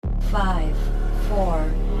5,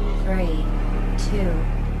 4, 3, 2,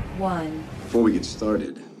 1. Before we get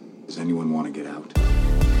started, does anyone want to get out?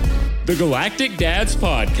 The Galactic Dads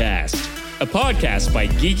Podcast, a podcast by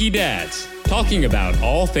geeky dads, talking about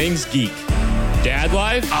all things geek. Dad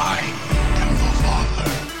life, I am the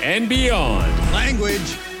father. And beyond.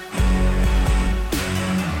 Language.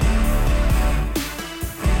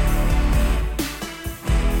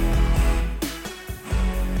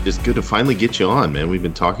 Just good to finally get you on, man. We've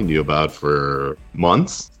been talking to you about for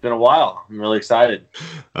months. It's been a while. I'm really excited.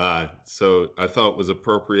 So I thought it was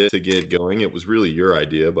appropriate to get going. It was really your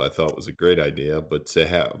idea, but I thought it was a great idea. But to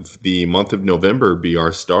have the month of November be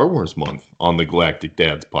our Star Wars month on the Galactic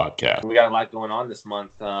Dads Podcast. We got a lot going on this month,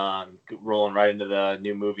 rolling right into the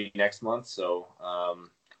new movie next month. So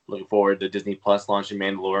looking forward to Disney Plus launching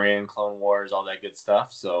Mandalorian, Clone Wars, all that good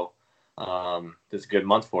stuff. So this is a good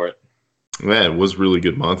month for it. Yeah, it was a really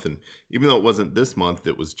good month. And even though it wasn't this month,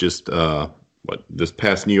 it was just this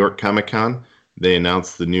past New York Comic Con, they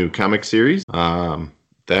announced the new comic series.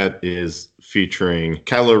 That is featuring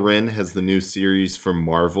Kylo Ren has the new series from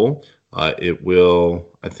Marvel. It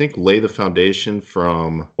will, I think, lay the foundation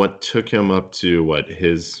from what took him up to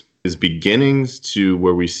his beginnings to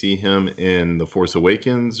where we see him in The Force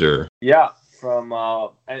Awakens, or from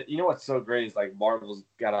you know what's so great is like Marvel's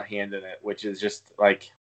got a hand in it, which is just like,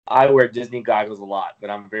 I wear Disney goggles a lot, but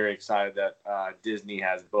I'm very excited that Disney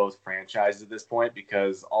has both franchises at this point,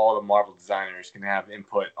 because all the Marvel designers can have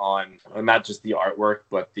input on not just the artwork,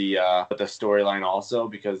 but the storyline also,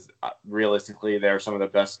 because realistically, they're some of the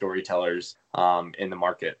best storytellers in the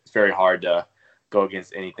market. It's very hard to go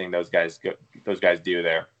against anything those guys do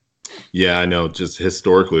there. Yeah, I know. Just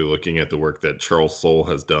historically looking at the work that Charles Soule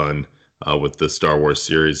has done with the Star Wars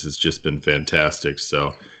series has just been fantastic.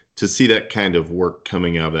 So to see that kind of work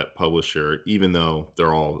coming out of that publisher, even though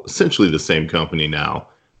they're all essentially the same company now,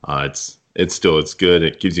 it's good.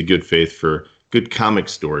 It gives you good faith for good comic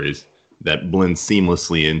stories that blend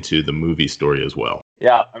seamlessly into the movie story as well.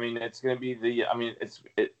 Yeah, I mean, it's going to be evidently it's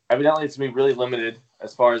going to be really limited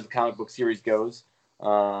as far as the comic book series goes.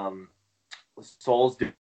 Soule's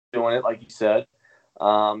doing it, like you said.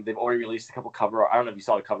 They've already released a couple cover art. I don't know if you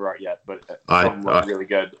saw the cover art yet, but some of them look really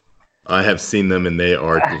good. I have seen them, and they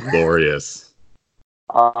are glorious.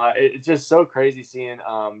 It's just so crazy seeing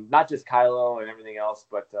not just Kylo and everything else,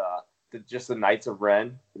 but just the Knights of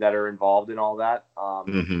Ren that are involved in all that.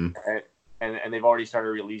 And they've already started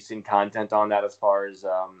releasing content on that as far as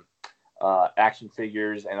action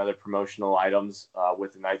figures and other promotional items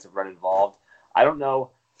with the Knights of Ren involved. I don't know.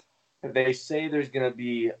 They say there's going to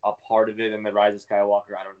be a part of it in the Rise of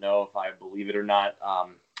Skywalker. I don't know if I believe it or not.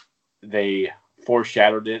 They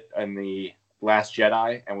foreshadowed it in the Last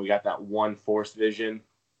Jedi, and we got that one Force vision.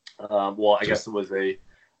 I guess it was a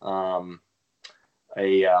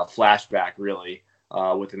flashback, really,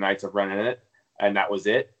 with the Knights of Ren in it, and that was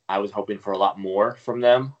it. I was hoping for a lot more from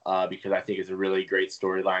them because I think it's a really great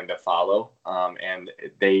storyline to follow, and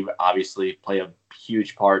they obviously play a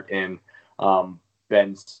huge part in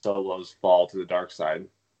Ben Solo's fall to the dark side.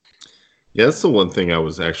 Yeah, that's the one thing I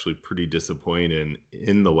was actually pretty disappointed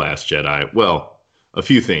in The Last Jedi. Well, a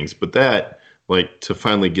few things, but that, to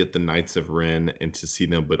finally get the Knights of Ren and to see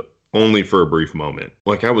them, but only for a brief moment.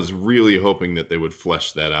 I was really hoping that they would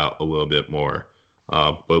flesh that out a little bit more.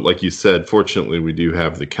 But like you said, fortunately, we do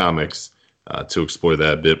have the comics to explore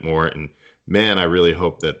that a bit more. And man, I really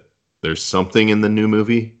hope that there's something in the new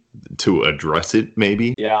movie to address it,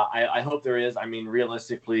 maybe. Yeah, I hope there is. I mean,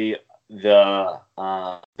 realistically, the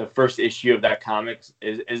first issue of that comics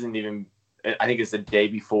isn't even, I think it's the day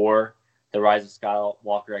before The Rise of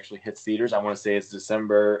Skywalker actually hits theaters. I want to say it's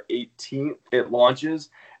December 18th it launches,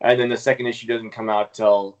 and then the second issue doesn't come out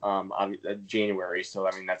till January. So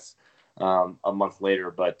I mean that's a month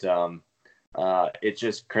later. But it's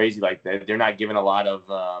just crazy. They're not giving a lot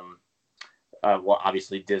of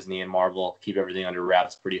obviously Disney and Marvel keep everything under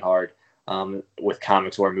wraps pretty hard with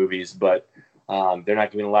comics or movies, but they're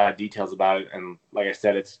not giving a lot of details about it. And like I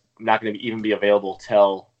said, it's not going to even be available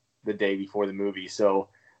till the day before the movie. So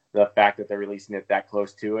the fact that they're releasing it that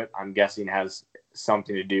close to it, I'm guessing has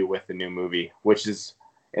something to do with the new movie, which is,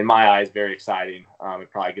 in my eyes, very exciting.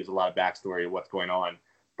 It probably gives a lot of backstory of what's going on.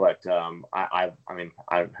 But I mean,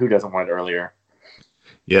 who doesn't want it earlier?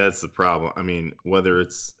 Yeah, that's the problem. I mean, whether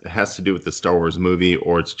it has to do with the Star Wars movie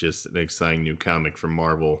or it's just an exciting new comic from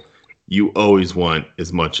Marvel, you always want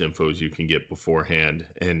as much info as you can get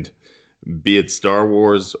beforehand. And be it Star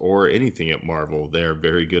Wars or anything at Marvel, they're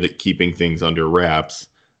very good at keeping things under wraps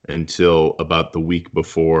until about the week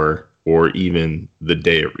before or even the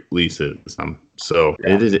day it releases. So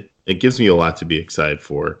it gives me a lot to be excited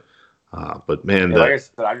for. But man, like I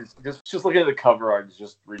said, I just looking at the cover art is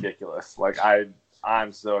just ridiculous. Like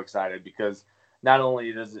I'm so excited because not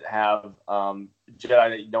only does it have Jedi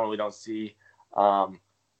that you don't see,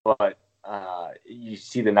 but you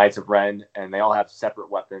see the Knights of Ren, and they all have separate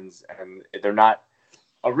weapons, and they're not.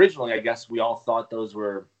 Originally, I guess we all thought those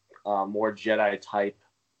were more Jedi type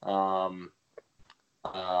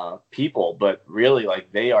people, but really,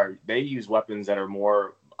 like they use weapons that are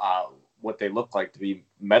more what they look like to be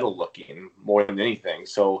metal looking more than anything.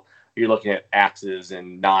 So you're looking at axes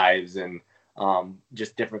and knives and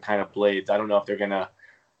just different kind of blades. I don't know if they're gonna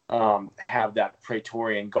have that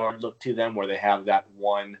Praetorian Guard look to them, where they have that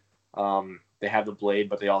one. They have the blade,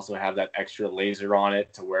 but they also have that extra laser on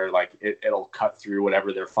it to where like it'll cut through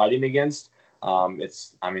whatever they're fighting against.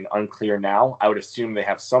 It's unclear now. I would assume they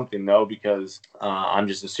have something though, because I'm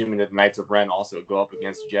just assuming that the Knights of Ren also go up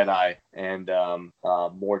against Jedi and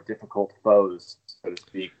more difficult foes, so to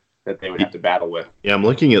speak, that they would have to battle with. Yeah, I'm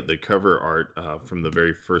looking at the cover art from the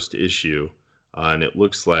very first issue, and it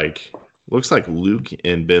looks like Luke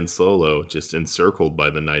and Ben Solo just encircled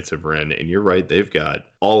by the Knights of Ren. And you're right, they've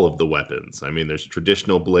got all of the weapons. I mean, there's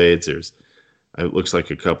traditional blades. It looks like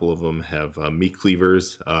a couple of them have meat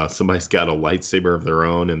cleavers. Somebody's got a lightsaber of their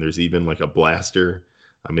own, and there's even like a blaster.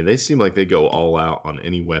 I mean, they seem like they go all out on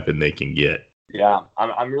any weapon they can get. Yeah,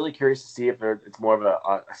 I'm really curious to see if it's more of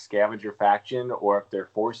a scavenger faction, or if they're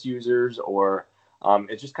Force users, or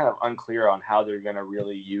it's just kind of unclear on how they're going to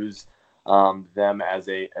really use them as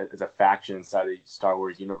a faction inside the Star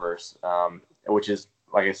Wars universe, which is,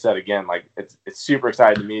 like I said again, like it's super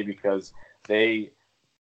exciting to me because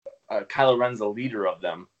Kylo Ren's the leader of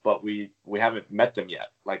them, but we haven't met them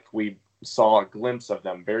yet. Like we saw a glimpse of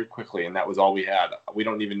them very quickly, and that was all we had. We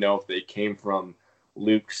don't even know if they came from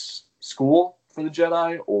Luke's school for the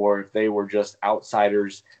Jedi, or if they were just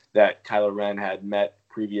outsiders that Kylo Ren had met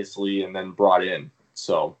previously and then brought in.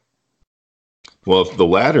 So, well, if the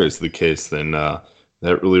latter is the case, then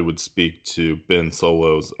that really would speak to Ben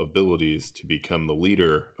Solo's abilities to become the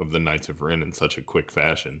leader of the Knights of Ren in such a quick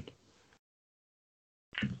fashion.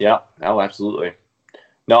 Yeah, oh, absolutely.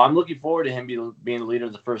 No, I'm looking forward to him being the leader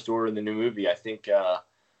of the First Order in the new movie. I think,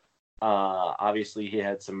 obviously, he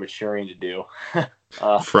had some maturing to do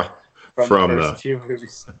from the first two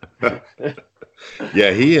movies.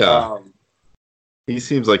 Yeah, he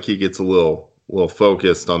seems like he gets a little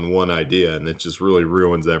focused on one idea, and it just really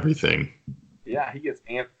ruins everything. Yeah, he gets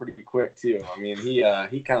amped pretty quick too. I mean, he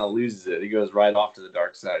kind of loses it. He goes right off to the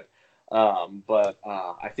dark side. But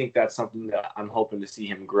I think that's something that I'm hoping to see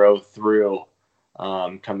him grow through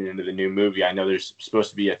coming into the new movie. I know there's supposed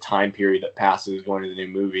to be a time period that passes going to the new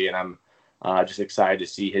movie, and I'm just excited to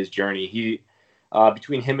see his journey.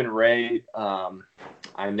 Between him and Rey,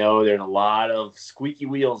 I know there's a lot of squeaky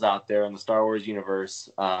wheels out there in the Star Wars universe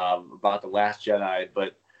about The Last Jedi,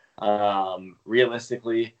 but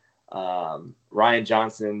realistically, Rian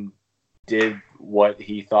Johnson did what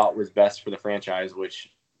he thought was best for the franchise,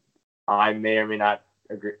 which I may or may not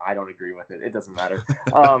agree. I don't agree with it. It doesn't matter.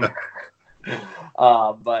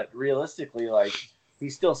 But realistically, like, he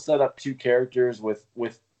still set up two characters with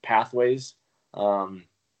pathways.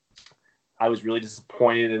 I was really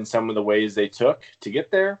disappointed in some of the ways they took to get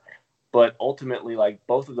there, but ultimately, like,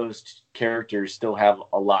 both of those characters still have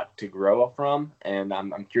a lot to grow up from, and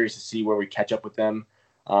I'm curious to see where we catch up with them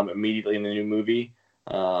immediately in the new movie.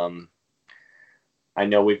 I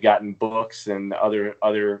know we've gotten books and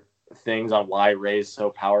other things on why Rey's so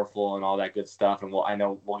powerful and all that good stuff, and I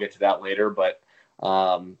know we'll get to that later, but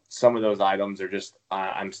some of those items are just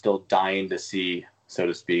I'm still dying to see, so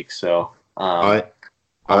to speak. So I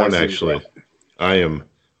am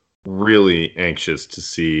really anxious to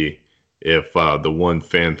see if the one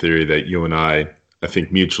fan theory that you and I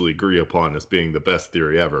think mutually agree upon as being the best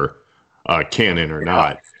theory ever, canon or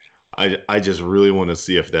not. I just really want to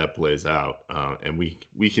see if that plays out, and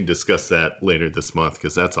we can discuss that later this month,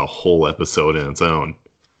 because that's a whole episode in its own.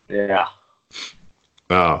 Yeah.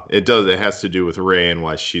 It does. It has to do with Rey and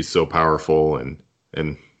why she's so powerful,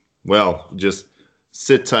 and well, just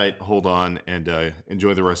sit tight, hold on, and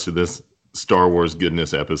enjoy the rest of this Star Wars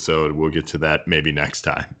goodness episode. We'll get to that maybe next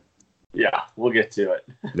time. Yeah, we'll get to it.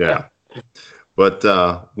 Yeah. But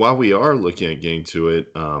while we are looking at getting to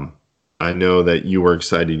it, I know that you were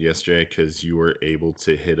excited yesterday because you were able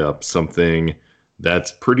to hit up something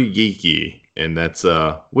that's pretty geeky, and that's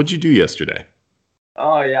what'd you do yesterday?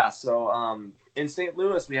 Oh yeah, so in St.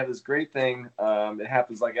 Louis we have this great thing. It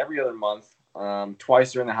happens like every other month,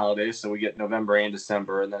 twice during the holidays. So we get November and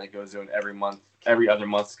December, and then it goes to an every other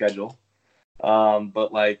month schedule.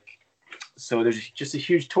 But like so there's just a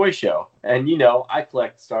huge toy show. And, I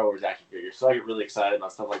collect Star Wars action figures, so I get really excited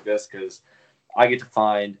about stuff like this because I get to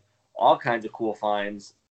find all kinds of cool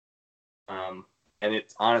finds. And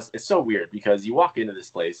it's so weird because you walk into this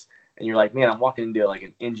place and you're like, man, I'm walking into like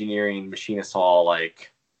an engineering machinist hall.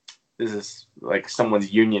 Like, this is like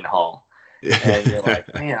someone's union hall. And you're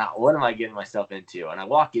like, man, what am I getting myself into? And I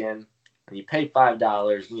walk in and you pay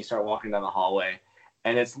 $5 and you start walking down the hallway.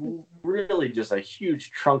 And it's really just a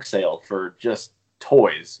huge trunk sale for just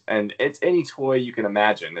toys. And it's any toy you can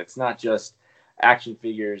imagine. It's not just action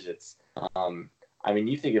figures. It's,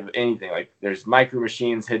 you think of anything. Like, there's micro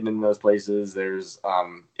machines hidden in those places. There's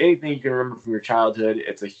anything you can remember from your childhood.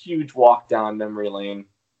 It's a huge walk down memory lane.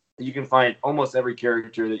 You can find almost every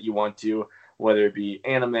character that you want to, whether it be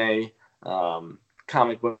anime,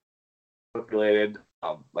 comic book related,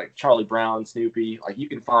 like Charlie Brown, Snoopy. Like, you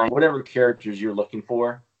can find whatever characters you're looking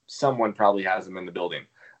for. Someone probably has them in the building.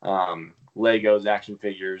 Legos, action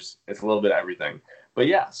figures. It's a little bit of everything. But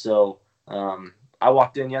yeah, so I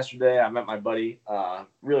walked in yesterday. I met my buddy,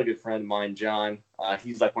 really good friend of mine, John.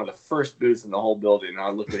 He's like one of the first booths in the whole building. And I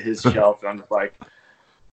looked at his shelf and I'm just like,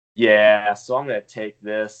 yeah, so I'm going to take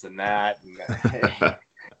this and that.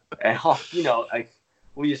 And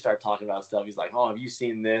we just start talking about stuff. He's like, oh, have you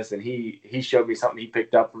seen this? And he showed me something he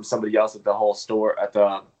picked up from somebody else at the whole store at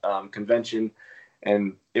the convention.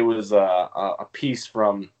 And it was a piece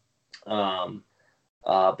from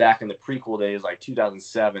back in the prequel days, like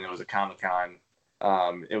 2007. It was a Comic-Con.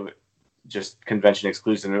 It was just convention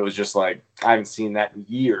exclusive. It was just like, I haven't seen that in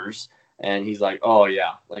years. And he's like, oh,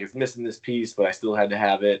 yeah, like it's missing this piece, but I still had to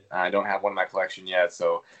have it. I don't have one in my collection yet.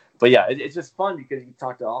 So, but yeah, it's just fun because you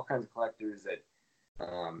talk to all kinds of collectors that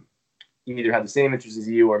you either have the same interests as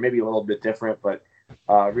you or maybe a little bit different, but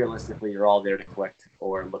realistically, you're all there to collect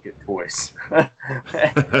or look at toys.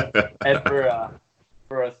 And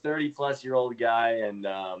for a 30-plus-year-old guy and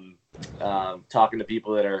talking to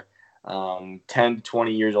people that are 10 to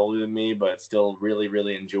 20 years older than me, but still really,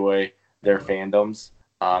 really enjoy their fandoms,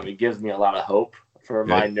 it gives me a lot of hope for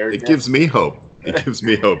my nerdness. It gives me hope. It gives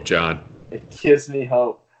me hope, John. It gives me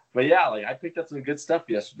hope. But yeah, like I picked up some good stuff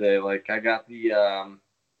yesterday. Like I got the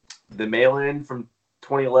mail-in from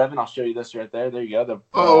 2011. I'll show you this right there. There you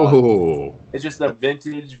go. It's just a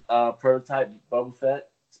vintage prototype Boba Fett.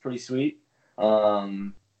 It's pretty sweet.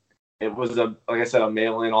 It was like I said, a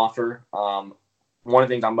mail-in offer. One of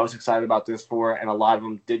the things I'm most excited about this for, and a lot of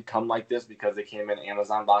them did come like this because they came in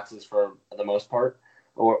Amazon boxes for the most part,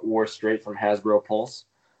 or straight from Hasbro Pulse.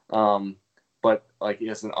 But like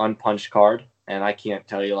it's an unpunched card. And I can't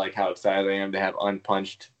tell you like how excited I am to have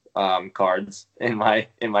unpunched cards in my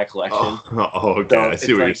collection. Oh, okay. So I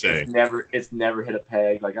see what you're saying. It's never hit a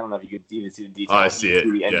peg. Like I don't know if you could even see the details. Oh, I see it.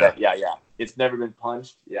 Yeah. It's never been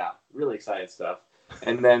punched. Yeah, really excited stuff.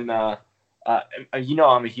 And then I'm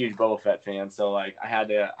a huge Boba Fett fan, so like I had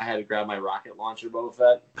to grab my rocket launcher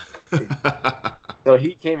Boba Fett. So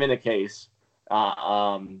he came in a case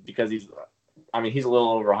because he's a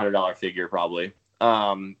little over $100 figure probably.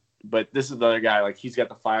 But this is the other guy, like he's got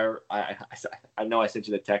the fire. I know I sent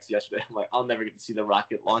you the text yesterday. I'm like, I'll never get to see the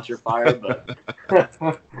rocket launcher fire, but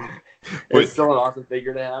it's still an awesome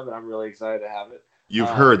figure to have, and I'm really excited to have it.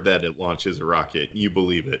 You've heard that it launches a rocket. You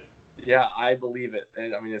believe it. Yeah, I believe it.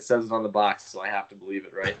 And, it says it on the box, so I have to believe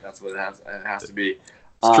it, right? That's what it has to be.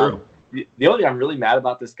 It's true. The only thing I'm really mad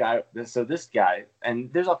about this guy,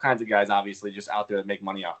 and there's all kinds of guys, obviously, just out there that make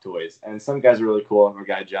money off toys. And some guys are really cool. Our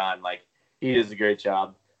guy, John, like, he does a great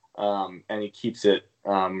job. And he keeps it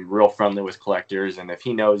real friendly with collectors. And if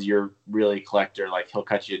he knows you're really a collector, like he'll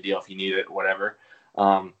cut you a deal if you need it, whatever.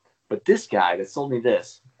 But this guy that sold me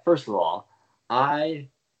this, first of all, I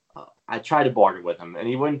tried to barter with him, and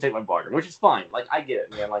he wouldn't take my barter, which is fine. Like I get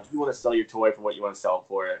it, man. Like you want to sell your toy for what you want to sell it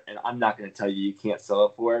for, and I'm not going to tell you can't sell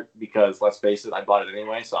it for it because let's face it, I bought it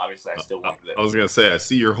anyway, so obviously I still wanted it. I was going to say, I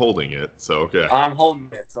see you're holding it, so okay. I'm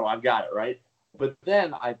holding it, so I've got it, right? But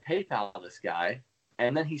then I PayPal this guy.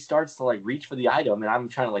 And then he starts to like reach for the item, and I'm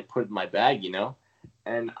trying to like put it in my bag,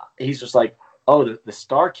 and he's just like, "Oh, the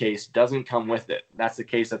star case doesn't come with it. That's the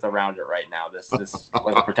case that's around it right now. This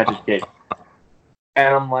like a protected case."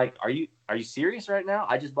 And I'm like, "Are you serious right now?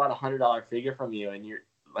 I just bought $100 figure from you, and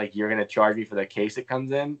you're gonna charge me for the case it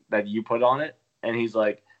comes in that you put on it?" And he's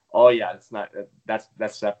like, "Oh yeah, it's not.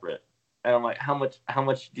 That's separate." And I'm like, "How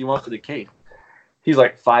much do you want for the case?" He's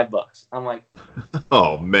like, $5. I'm like,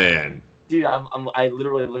 "Oh man." Dude, I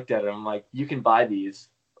literally looked at it. I'm like, you can buy these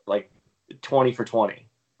like 20 for 20.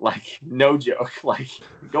 Like, no joke. Like,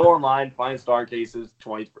 go online, find star cases,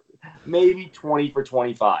 maybe 20 for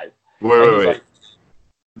 25. Wait. Like,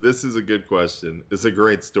 this is a good question. It's a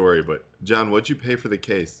great story, but John, what'd you pay for the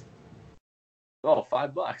case? Oh,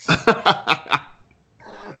 $5.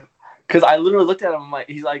 Because I literally looked at him. I'm like,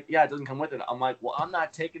 he's like, yeah, it doesn't come with it. I'm like, well, I'm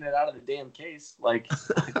not taking it out of the damn case. Like,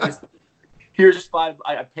 here's $5.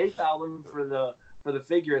 I PayPal him for the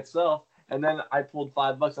figure itself, and then I pulled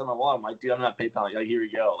 $5 out of my wallet. I'm like, dude, I'm not PayPaling. Like, here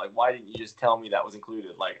we go. Like, why didn't you just tell me that was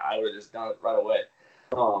included? Like, I would have just done it right away.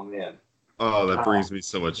 Oh man. Oh, that brings me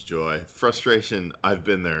so much joy. Frustration. I've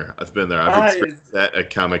been there. I've experienced that at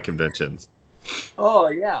comic conventions. Oh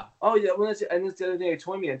yeah. Well, that's the other thing at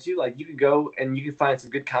Toy Man too. Like, you could go and you can find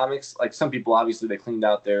some good comics. Like, some people obviously they cleaned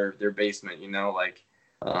out their basement. You know, like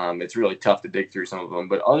it's really tough to dig through some of them.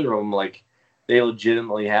 But other of them, like, they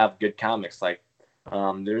legitimately have good comics. Like,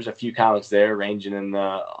 there's a few comics there ranging in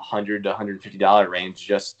the $100 to $150 range,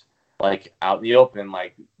 just like out in the open,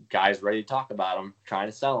 like guys ready to talk about them, trying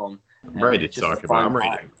to sell them. I'm ready to talk about. I'm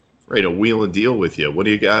ready to wheel and deal with you. What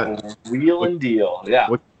do you got? Wheel and deal. Yeah.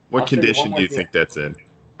 What condition do you think that's in?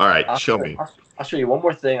 All right, show me. I'll show you one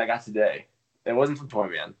more thing I got today. It wasn't from Toy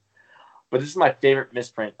Man, but this is my favorite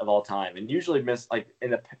misprint of all time. And usually, in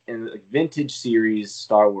the vintage series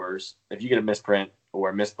Star Wars, if you get a misprint or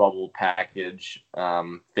a misbubbled package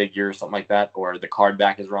figure or something like that, or the card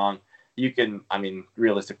back is wrong, you can. I mean,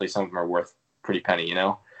 realistically, some of them are worth a pretty penny. You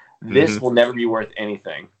know, this will never be worth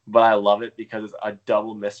anything, but I love it because it's a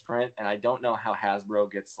double misprint, and I don't know how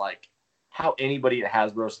Hasbro gets how anybody at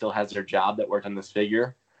Hasbro still has their job that worked on this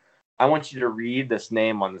figure. I want you to read this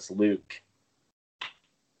name on this Luke.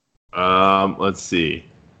 Let's see.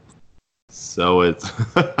 So it's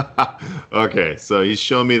okay. So he's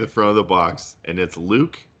showing me the front of the box, and it's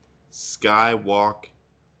Luke Skywalker.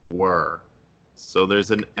 So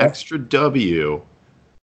there's an extra W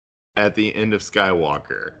at the end of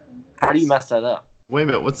Skywalker. How do you mess that up? Wait a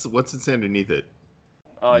minute. What's it saying underneath it?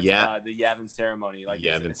 Oh, it's the Yavin ceremony. Like,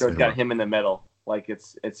 so it's got him in the middle. Like,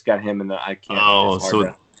 it's got him in the. I can't. Oh,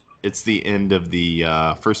 so it's the end of the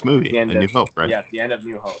first movie, A New Hope, right? Yeah, the end of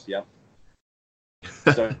New Hope. Yep.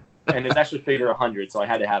 So, and it's actually figure 100, so I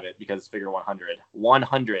had to have it because it's figure 100.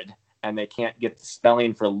 100, and they can't get the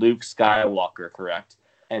spelling for Luke Skywalker correct.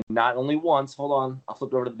 And not only once. Hold on, I'll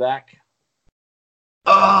flip it over to the back.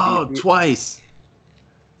 Oh, twice.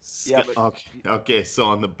 Yeah. But, okay. So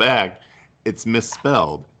on the back, it's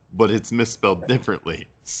misspelled, but it's misspelled differently.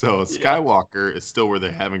 So Skywalker is still where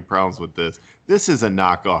they're having problems with this. This is a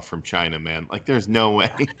knockoff from China, man. Like, there's no way.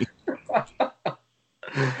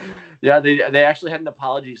 Yeah, they actually had an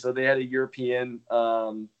apology. So they had a European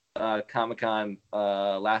Comic-Con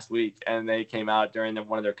last week, and they came out during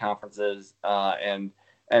one of their conferences and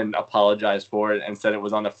apologized for it and said it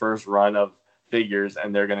was on the first run of figures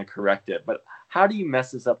and they're going to correct it. But how do you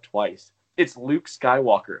mess this up twice? It's Luke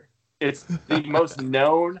Skywalker. It's the most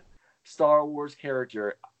known Star Wars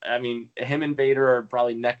character. I mean, him and Vader are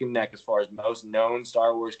probably neck and neck as far as most known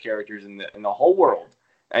Star Wars characters in the whole world.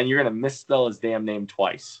 And you're going to misspell his damn name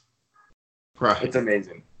twice. Right. It's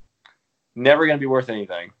amazing. Never going to be worth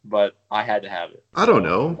anything, but I had to have it. I don't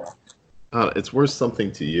know. It's worth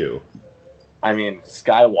something to you. I mean,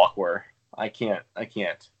 Skywalker. I can't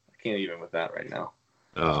even with that right now.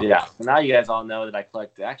 Oh. Yeah. So now you guys all know that I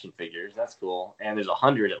collect action figures. That's cool. And there's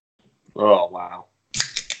 100 of them. Oh, wow.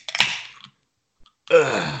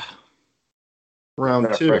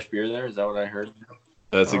 Round 2. Fresh beer there? Is that what I heard?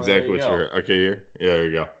 That's exactly what you heard. Okay, here. Yeah, there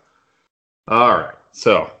you go. All right.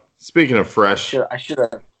 So, speaking of fresh. I should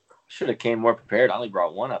have came more prepared. I only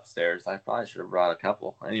brought one upstairs. I probably should have brought a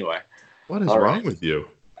couple. Anyway. What is wrong with you?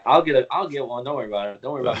 I'll get one. Don't worry about it.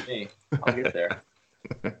 Don't worry about me. I'll get there.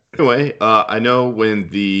 Anyway, I know when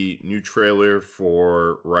the new trailer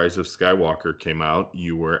for Rise of Skywalker came out,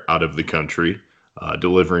 you were out of the country,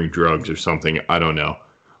 delivering drugs or something. I don't know,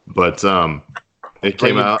 but it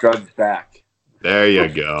came out. Drugs back. There you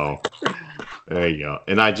go. There you go.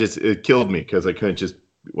 And it killed me because I couldn't just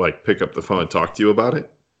pick up the phone and talk to you about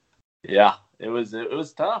it. Yeah, it was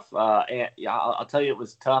tough. And yeah, I'll tell you, it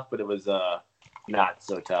was tough, but it was not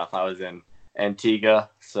so tough. I was in Antigua,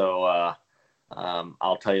 so.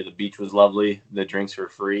 I'll tell you, the beach was lovely. The drinks were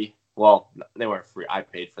free. Well, they weren't free. I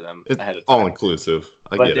paid for them ahead of time. All inclusive.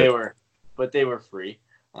 But they were free.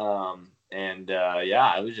 I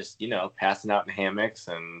was just, passing out in hammocks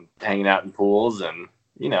and hanging out in pools and,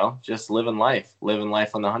 just living life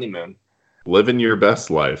on the honeymoon. Living your best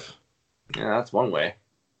life. Yeah, that's one way.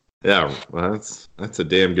 Yeah, well, that's a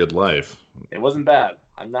damn good life. It wasn't bad.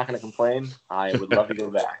 I'm not going to complain. I would love to go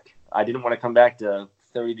back. I didn't want to come back to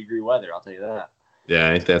 30-degree weather, I'll tell you that.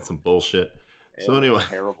 Yeah, ain't that some bullshit? So anyway,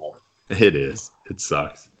 terrible. It is. It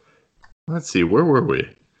sucks. Let's see, where were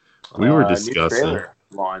we? We were discussing. New trailer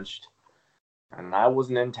launched, and I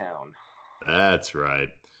wasn't in town. That's right.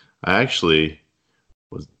 I actually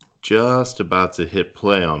just about to hit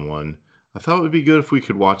play on one, I thought it would be good if we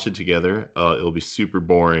could watch it together. It'll be super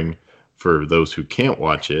boring for those who can't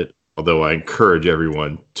watch it, although I encourage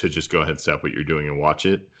everyone to just go ahead and stop what you're doing and watch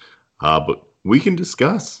it. But we can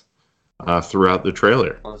discuss throughout the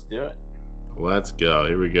trailer. Let's do it. Let's go.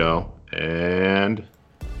 Here we go. And...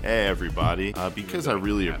 Hey everybody, because I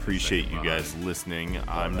really appreciate you guys listening,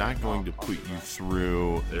 I'm not going to put you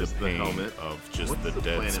through the pain of just the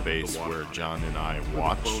dead space where John and I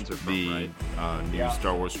watched the new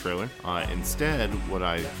Star Wars trailer. Instead, what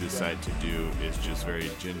I decided to do is just very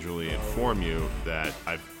gingerly inform you that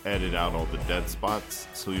I've edited out all the dead spots,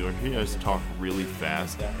 so you'll hear us talk really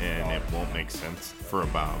fast and it won't make sense for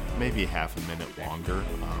about maybe half a minute longer.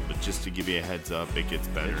 But just to give you a heads up, it gets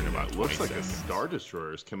better in about 20 seconds. Looks like a Star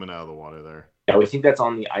Destroyer is coming out of the water there. Yeah, we think that's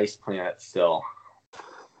on the ice planet still.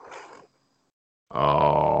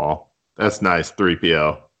 Oh, that's nice,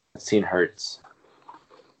 3PO. That scene hurts.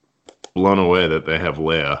 Blown away that they have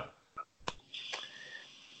Leia.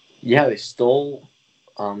 Yeah, they stole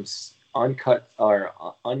uncut or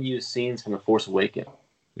unused scenes from The Force Awakens.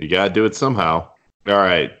 You gotta do it somehow. All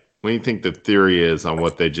right, what do you think the theory is on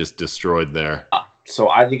what they just destroyed there? So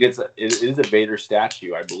I think it is a Vader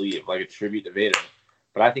statue, I believe, like a tribute to Vader.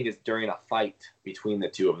 But I think it's during a fight between the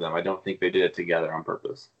two of them. I don't think they did it together on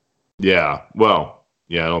purpose. Yeah, well,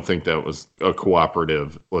 yeah, I don't think that was a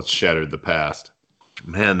cooperative, let's shatter the past.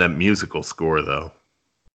 Man, that musical score, though.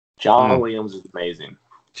 John Williams is amazing.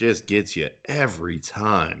 Just gets you every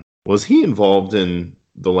time. Was he involved in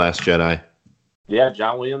The Last Jedi? Yeah,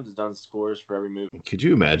 John Williams has done scores for every movie. Could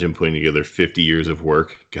you imagine putting together 50 years of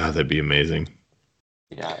work? God, that'd be amazing.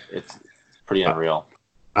 Yeah, it's pretty unreal.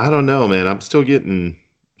 I don't know, man. I'm still getting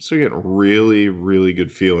really, really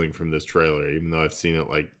good feeling from this trailer, even though I've seen it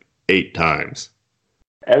like 8 times.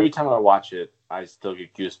 Every time I watch it, I still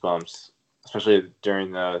get goosebumps, especially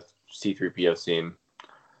during the C-3PO scene.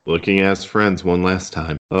 Looking as friends one last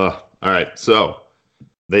time. All right, so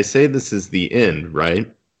they say this is the end,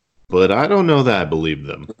 right? But I don't know that I believe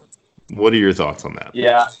them. What are your thoughts on that?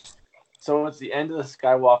 Yeah, so it's the end of the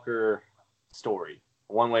Skywalker story,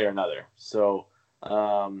 one way or another. So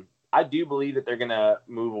I do believe that they're going to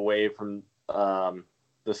move away from the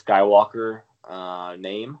Skywalker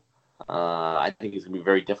name. I think it's going to be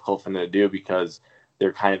very difficult for them to do because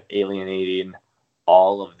they're kind of alienating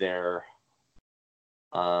all of their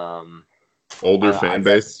older fan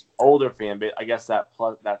base. Older fan base. I guess that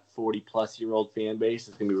 40+ year old fan base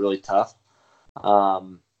is going to be really tough.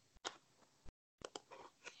 Man,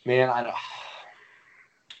 I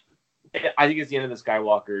think it's the end of the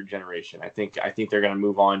Skywalker generation. I think they're going to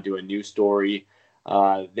move on to a new story.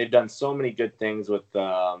 They've done so many good things with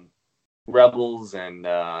Rebels and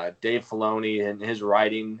Dave Filoni and his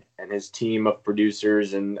writing, and his team of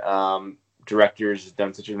producers and directors has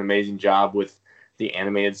done such an amazing job with the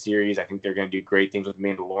animated series. I think they're going to do great things with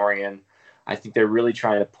Mandalorian. I think they're really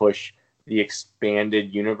trying to push the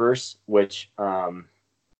expanded universe, which the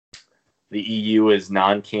EU is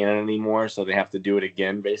non-canon anymore, so they have to do it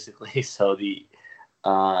again, basically. So the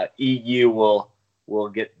EU will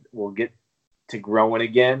get to growing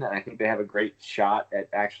again, and I think they have a great shot at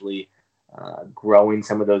actually growing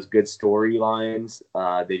some of those good storylines.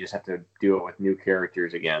 They just have to do it with new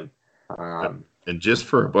characters again. And just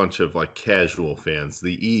for a bunch of like casual fans,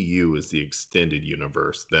 the EU is the extended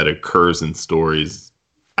universe that occurs in stories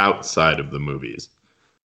outside of the movies.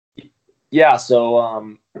 Yeah,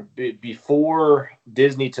 so before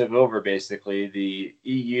Disney took over, basically, the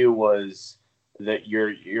EU was that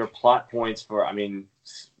your plot points for, I mean,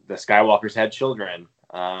 the Skywalkers had children.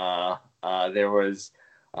 There was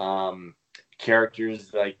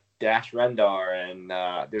characters like Dash Rendar and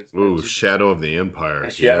there's Shadow of the Empire.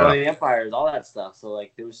 Shadow of the Empire, all that stuff. So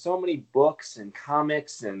like there was so many books and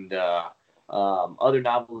comics and other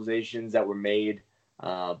novelizations that were made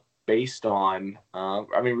based on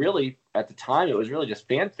I mean, really at the time it was really just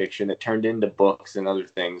fan fiction that turned into books and other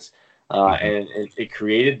things, and it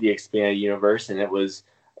created the expanded universe, and it was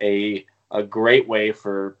a great way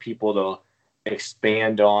for people to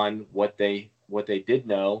expand on what they did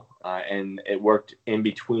know, and it worked in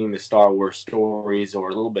between the Star Wars stories or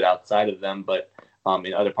a little bit outside of them, but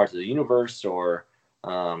in other parts of the universe, or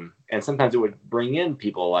and sometimes it would bring in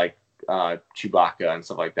people like Chewbacca and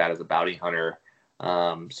stuff like that as a bounty hunter.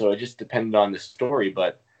 So it just depended on the story,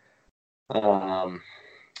 but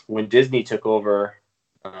when Disney took over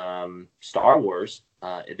Star Wars,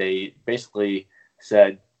 they basically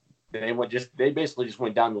said they basically just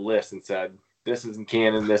went down the list and said, this isn't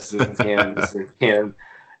canon, this isn't canon, this isn't canon.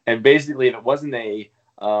 And basically, if it wasn't a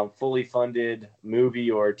fully funded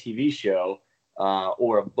movie or a TV show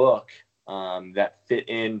or a book, that fit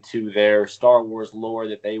into their Star Wars lore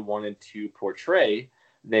that they wanted to portray,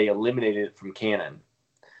 they eliminated it from canon.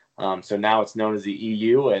 So now it's known as the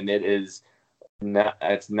EU, and it's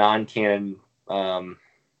non-canon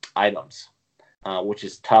items, which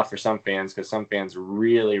is tough for some fans because some fans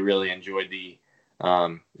really, really enjoyed the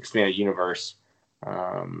expanded universe.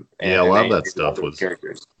 A lot of that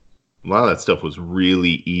stuff was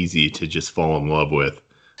really easy to just fall in love with.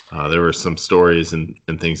 There were some stories and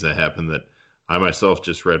things that happened that I myself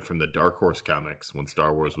just read from the Dark Horse comics when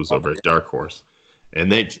Star Wars was over at Dark Horse.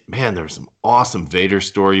 And there were some awesome Vader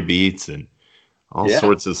story beats and all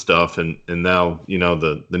sorts of stuff. And now,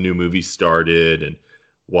 the new movie started. And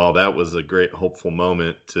while that was a great hopeful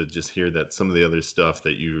moment to just hear that some of the other stuff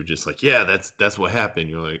that you were just like, yeah, that's what happened.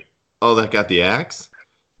 You're like, oh, that got the axe?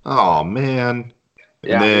 Oh, man.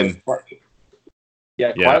 And then... quite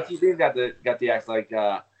a few things got the axe. Like,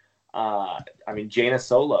 Jaina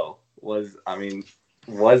Solo was the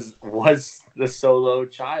Solo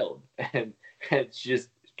child. And she just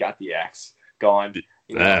got the axe gone.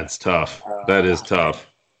 That's tough. That is tough.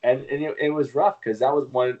 And it was rough because that was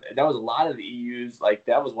a lot of the EU's, like,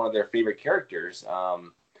 that was one of their favorite characters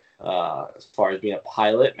as far as being a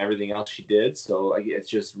pilot and everything else she did. So like, it's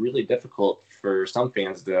just really difficult for some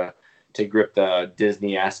fans to grip the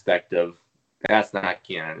Disney aspect of that's not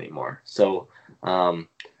canon anymore. So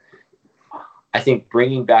I think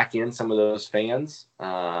bringing back in some of those fans,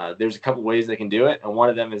 there's a couple ways they can do it. And one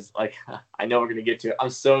of them is, like, I know we're going to get to it. I'm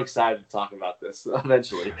so excited to talk about this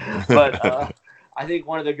eventually. But I think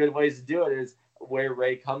one of the good ways to do it is where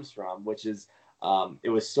Rey comes from, which is it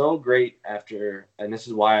was so great after, and this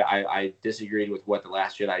is why I disagreed with what The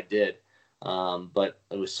Last Jedi did. But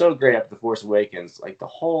it was so great after The Force Awakens. Like, the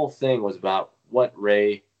whole thing was about what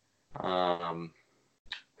Rey, who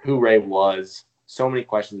Rey was, so many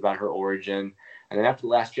questions about her origin. And then after The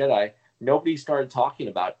Last Jedi, nobody started talking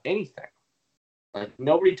about anything. Like,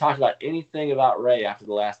 nobody talked about anything about Rey after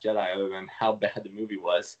The Last Jedi other than how bad the movie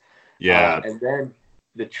was. Yeah. And then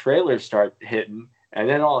the trailers start hitting, and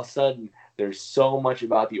then all of a sudden there's so much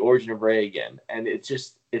about the origin of Rey again. And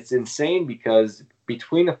it's insane because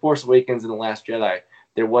between The Force Awakens and The Last Jedi,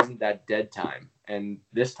 there wasn't that dead time. And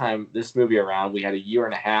this time, this movie around, we had a year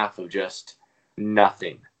and a half of just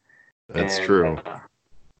nothing. That's true.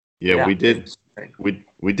 We did.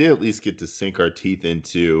 We did at least get to sink our teeth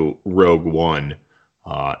into Rogue One,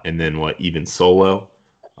 and then even Solo,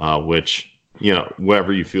 which,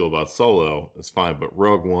 whatever you feel about Solo is fine, but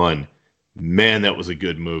Rogue One, man, that was a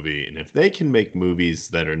good movie. And if they can make movies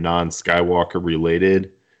that are non-Skywalker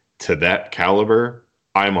related to that caliber,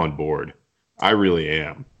 I'm on board. I really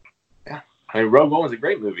am. Yeah, Rogue One was a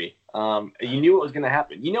great movie. You knew what was going to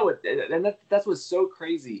happen. You know what? And that's what's so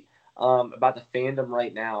crazy about the fandom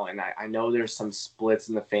right now. And I know there's some splits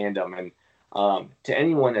in the fandom. And to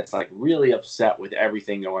anyone that's like really upset with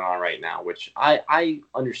everything going on right now, which I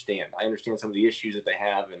understand. I understand some of the issues that they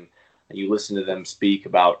have, and you listen to them speak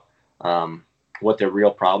about what their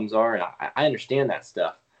real problems are. And I understand that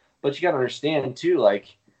stuff. But you got to understand, too,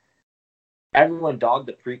 like, everyone dogged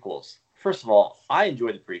the prequels. First of all, I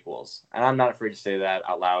enjoy the prequels, and I'm not afraid to say that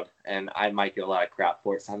out loud, and I might get a lot of crap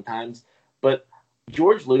for it sometimes. But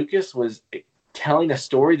George Lucas was telling a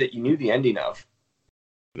story that you knew the ending of.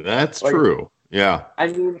 That's true. Yeah. I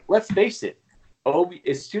mean, let's face it.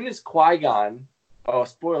 As soon as Qui-Gon,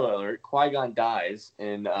 spoiler alert, Qui-Gon dies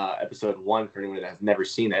in episode 1 for anyone that has never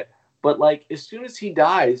seen it. But, like, as soon as he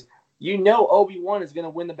dies, you know Obi-Wan is going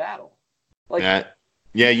to win the battle. Like,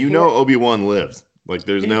 Obi-Wan lives. Like,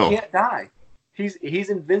 he can't die. He's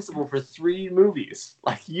invincible for 3 movies.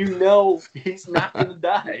 Like, he's not going to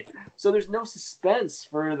die. So there's no suspense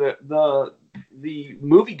for the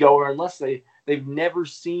moviegoer unless they've never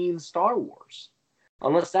seen Star Wars.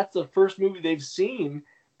 Unless that's the first movie they've seen,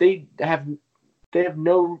 they have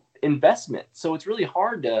no investment. So it's really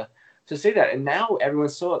hard to say that. And now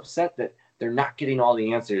everyone's so upset that they're not getting all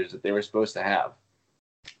the answers that they were supposed to have.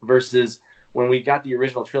 Versus when we got the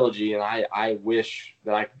original trilogy, and I wish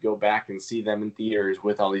that I could go back and see them in theaters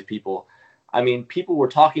with all these people. I mean, people were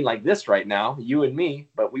talking like this right now, you and me,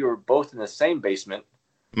 but we were both in the same basement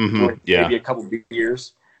for maybe a couple of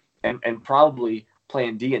years, and probably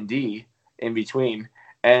playing D&D in between.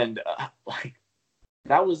 And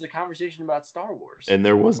that was the conversation about Star Wars. And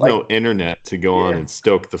there was no internet to go on and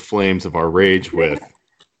stoke the flames of our rage with.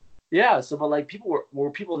 Yeah, so but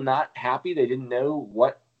were people not happy? They didn't know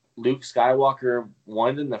what Luke Skywalker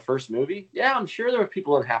wanted in the first movie? Yeah, I'm sure there were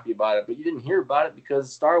people unhappy about it, but you didn't hear about it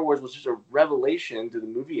because Star Wars was just a revelation to the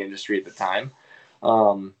movie industry at the time.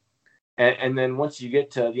 And then once you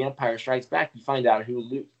get to The Empire Strikes Back, you find out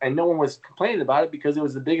and no one was complaining about it because it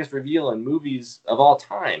was the biggest reveal in movies of all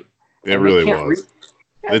time. It really was.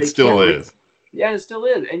 It still is. Yeah, it still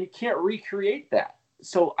is. And you can't recreate that.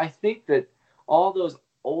 So I think that all those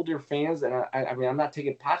older fans, and I mean, I'm not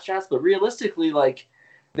taking pot shots, but realistically, like,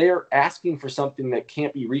 they're asking for something that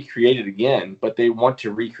can't be recreated again, but they want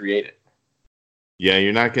to recreate it. Yeah,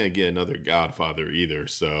 you're not going to get another Godfather either,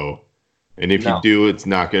 so... And if you do, it's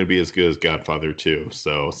not going to be as good as Godfather 2.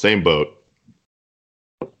 So, same boat.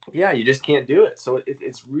 Yeah, you just can't do it. So,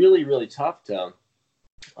 it's really, really tough to...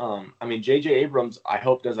 I mean, J.J. Abrams, I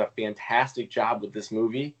hope, does a fantastic job with this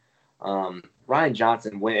movie. Rian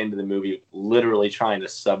Johnson went into the movie literally trying to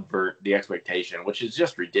subvert the expectation, which is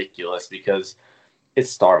just ridiculous because it's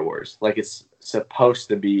Star Wars. Like, it's supposed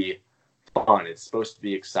to be fun. It's supposed to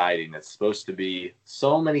be exciting. It's supposed to be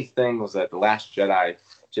so many things that The Last Jedi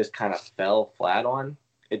just kind of fell flat on.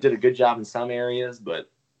 It did a good job in some areas, but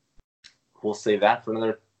we'll save that for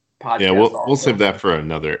another podcast. Yeah, we'll save that for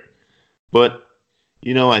another. But,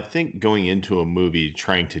 you know, I think going into a movie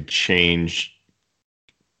trying to change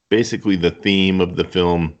basically the theme of the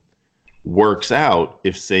film works out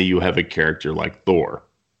if, say, you have a character like Thor.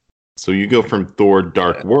 So you go from Thor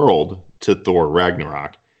Dark World to Thor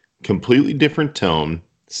Ragnarok. Completely different tone,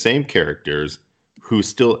 same characters, who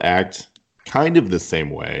still act kind of the same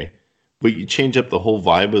way, but you change up the whole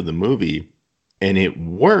vibe of the movie, and it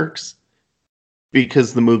works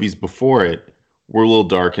because the movies before it were a little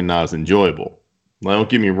dark and not as enjoyable. Now, don't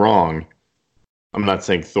get me wrong. I'm not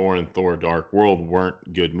saying Thor and Thor Dark World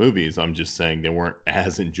weren't good movies. I'm just saying they weren't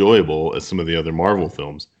as enjoyable as some of the other Marvel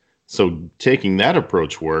films. So taking that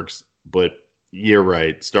approach works, but you're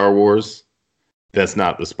right. Star Wars, that's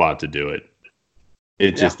not the spot to do it.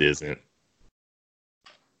 It just isn't.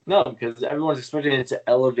 No, because everyone's expecting it to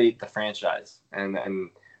elevate the franchise. And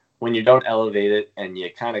when you don't elevate it and you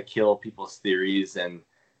kind of kill people's theories and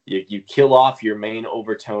you kill off your main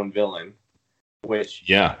overtone villain, which...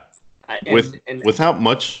 Yeah. Without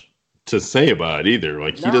much to say about it either.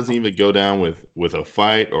 Like, he doesn't even go down with a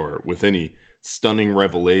fight or with any stunning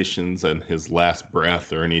revelations and his last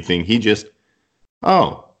breath or anything. He just,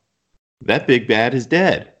 that big bad is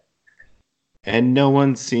dead. And no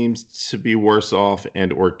one seems to be worse off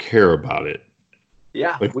and or care about it.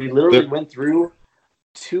 Yeah, like, we literally went through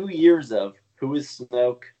 2 years of who is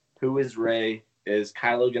Snoke, who is Rey, is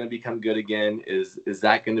Kylo going to become good again? Is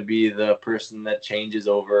that going to be the person that changes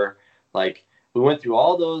over? Like, we went through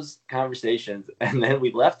all those conversations, and then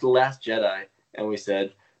we left The Last Jedi, and we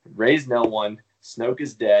said, Rey's no one, Snoke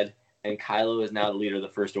is dead, and Kylo is now the leader of the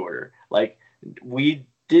First Order. Like, we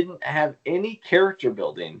didn't have any character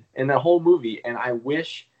building in the whole movie, and I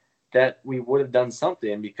wish that we would have done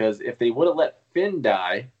something, because if they would have let Finn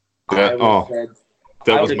die, that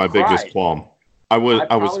was my biggest qualm. I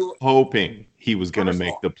was hoping he was going to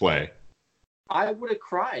make the play. I would have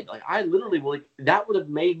cried. Like, I literally that would have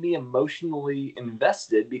made me emotionally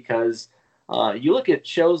invested, because you look at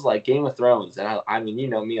shows like Game of Thrones, and I mean, you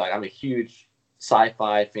know me, like, I'm a huge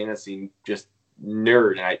sci-fi fantasy just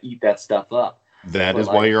nerd, and I eat that stuff up. That is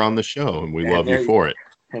why you're on the show, and we love you for it.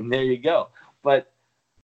 And there you go. But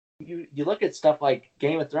you look at stuff like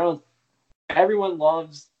Game of Thrones, everyone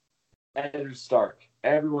loves Eddard Stark.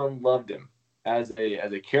 Everyone loved him as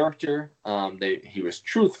a character. He was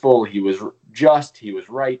truthful, he was just, he was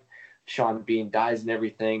right. Sean Bean dies and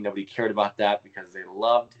everything. Nobody cared about that because they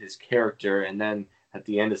loved his character. And then at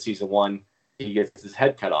the end of season 1, he gets his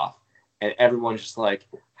head cut off. And everyone's just like,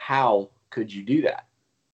 how could you do that?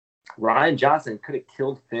 Rian Johnson could have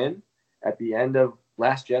killed Finn at the end of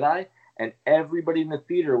Last Jedi, and everybody in the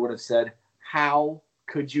theater would have said, how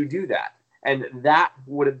could you do that? And that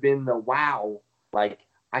would have been the wow. Like,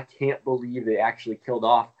 I can't believe they actually killed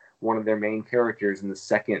off one of their main characters in the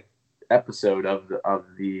second episode of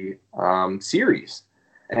the series.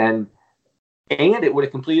 And it would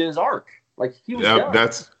have completed his arc. Like, he was done.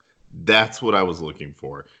 That's what I was looking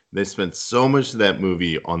for. They spent so much of that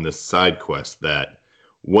movie on this side quest that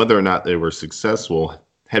whether or not they were successful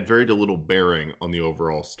had very little bearing on the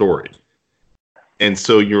overall story. And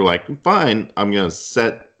so you're like, fine, I'm going to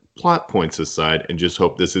set plot points aside and just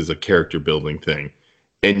hope this is a character building thing.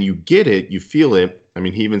 And you get it, you feel it. I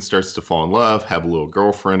mean, he even starts to fall in love, have a little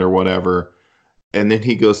girlfriend or whatever. And then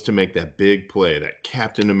he goes to make that big play, that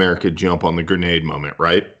Captain America jump on the grenade moment,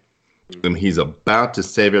 right? And he's about to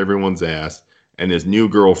save everyone's ass, and his new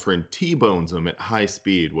girlfriend T-bones him at high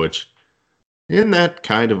speed, which, isn't that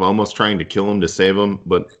kind of almost trying to kill him to save him?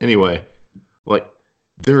 But anyway, like,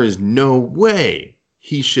 there is no way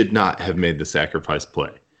he should not have made the sacrifice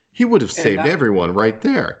play. He would have saved everyone right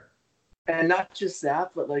there. And not just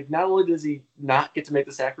that, but like not only does he not get to make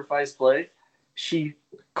the sacrifice play, she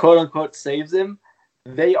quote unquote saves him.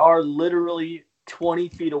 They are literally 20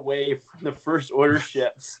 feet away from the First Order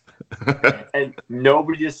ships, and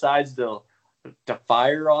nobody decides to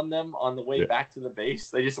fire on them on the way back to the base.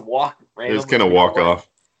 They just walk randomly. They're just gonna walk off.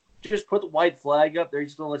 Just put the white flag up. They're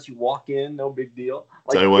just gonna let you walk in. No big deal.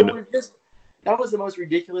 Like that was the most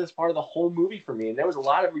ridiculous part of the whole movie for me. And there was a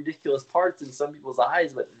lot of ridiculous parts in some people's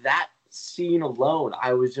eyes, but that scene alone,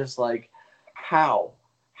 I was just like, how?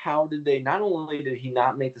 How did they? Not only did he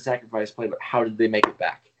not make the sacrifice play, but how did they make it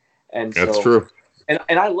back? And that's true.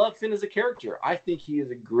 And I love Finn as a character. I think he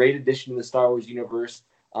is a great addition to the Star Wars universe.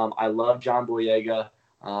 I love John Boyega.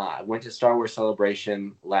 I went to Star Wars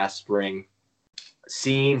Celebration last spring.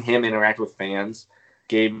 Seeing him interact with fans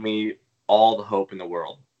gave me all the hope in the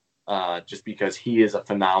world, just because he is a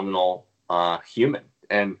phenomenal human.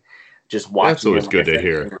 And just watching that's always him, good to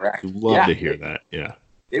hear. Interact. Love to hear that. Yeah,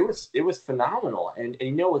 it was phenomenal. And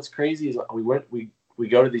you know what's crazy is we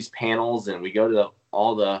go to these panels and we go to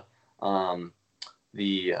all the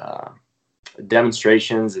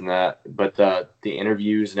demonstrations and the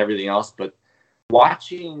interviews and everything else. But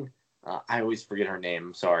watching, I always forget her name.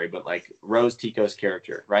 I'm sorry, but like Rose Tico's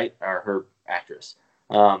character, right, or her actress.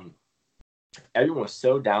 Everyone was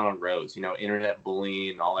so down on Rose. You know, internet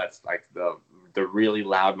bullying and all that. Like the really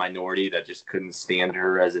loud minority that just couldn't stand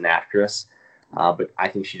her as an actress. But I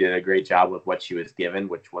think she did a great job with what she was given,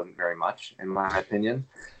 which wasn't very much, in my opinion.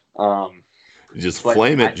 Just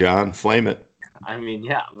flame it, John. Flame it. I mean,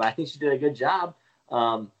 yeah, but I think she did a good job.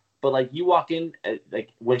 But like you walk in, like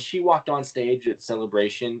when she walked on stage at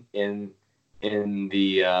Celebration in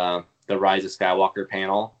the Rise of Skywalker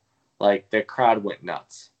panel, like the crowd went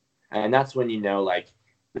nuts, and that's when you know, like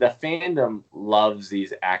the fandom loves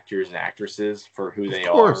these actors and actresses for who they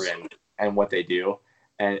are and what they do,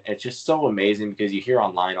 and it's just so amazing because you hear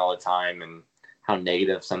online all the time and how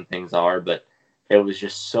negative some things are, but it was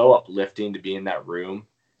just so uplifting to be in that room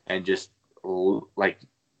and just like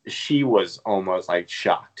she was almost like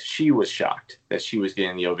shocked. She was shocked that she was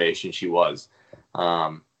getting the ovation she was.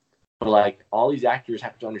 But like all these actors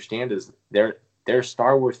have to understand is they're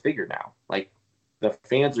Star Wars figure now. Like the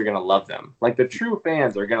fans are going to love them. Like the true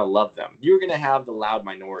fans are going to love them. You're going to have the loud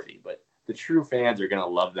minority, but the true fans are going to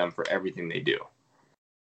love them for everything they do.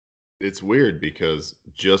 It's weird because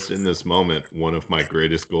just in this moment, one of my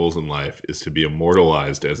greatest goals in life is to be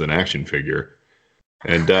immortalized as an action figure.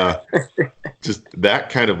 And just that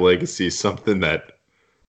kind of legacy is something that,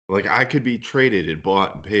 like, I could be traded and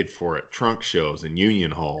bought and paid for at trunk shows and union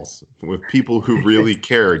halls with people who really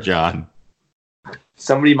care, John.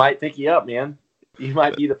 Somebody might pick you up, man. You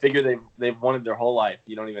might be the figure they've wanted their whole life.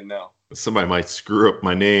 You don't even know. Somebody might screw up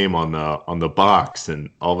my name on the box, and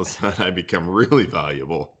all of a sudden I become really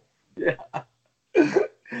valuable. Yeah.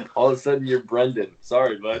 All of a sudden you're Brendan.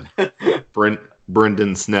 Sorry, bud.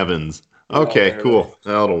 Brendan Snevens. Okay, cool.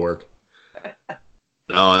 That'll work.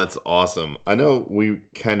 Oh, that's awesome. I know we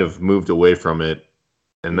kind of moved away from it,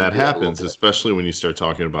 and that happens, especially when you start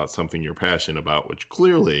talking about something you're passionate about, which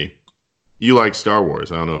clearly you like Star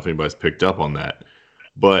Wars. I don't know if anybody's picked up on that.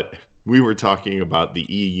 But we were talking about the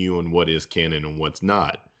EU and what is canon and what's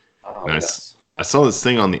not. Oh, and yes. I saw this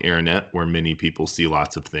thing on the internet where many people see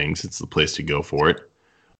lots of things. It's the place to go for it.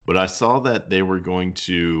 But I saw that they were going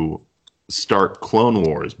to start Clone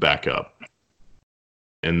Wars back up.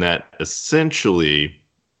 And that essentially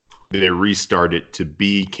they restart it to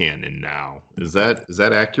be canon now. Is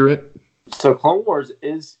that accurate? So Clone Wars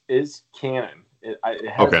is canon. It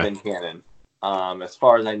has been canon. As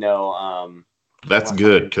far as I know. That's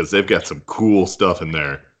good because they've got some cool stuff in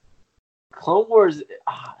there. Clone Wars.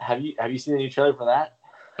 Have you seen the new trailer for that?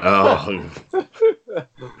 Oh,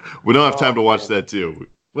 we don't have time to watch that too.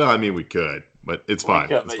 Well, I mean, we could, but it's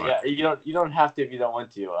fine. It's fine. Yeah, you don't have to if you don't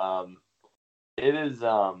want to. It is.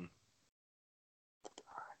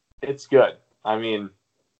 It's good. I mean,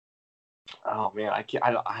 oh man, I can't.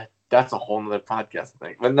 That's a whole nother podcast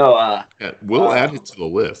thing. But no. We'll add it to the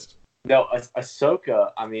list. No,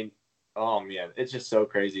 Ahsoka. I mean, oh man, it's just so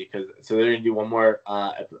crazy because they're gonna do one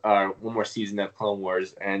more season of Clone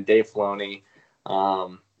Wars, and Dave Filoni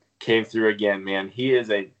came through again. Man, he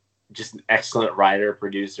is just an excellent writer,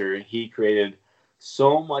 producer. He created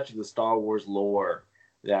so much of the Star Wars lore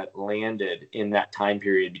that landed in that time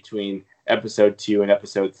period between Episode 2 and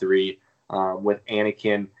Episode 3, with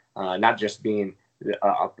Anakin not just being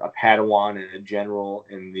a Padawan and a general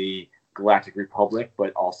in the Galactic Republic,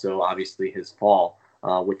 but also obviously his fall.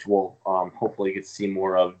 Which we'll hopefully get to see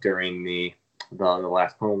more of during the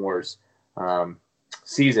last Clone Wars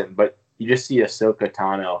season. But you just see Ahsoka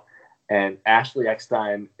Tano, And Ashley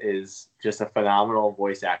Eckstein is just a phenomenal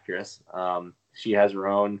voice actress. She has her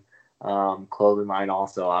own clothing line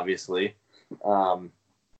also, obviously.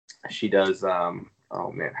 She does,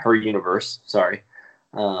 Her Universe, sorry.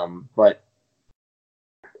 But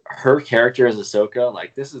her character as Ahsoka,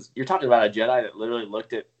 like you're talking about a Jedi that literally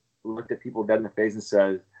looked at people dead in the face and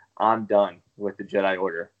said, I'm done with the Jedi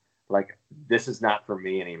Order. Like, this is not for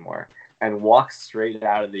me anymore. And walks straight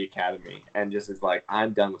out of the academy and just is like,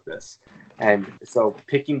 I'm done with this. And so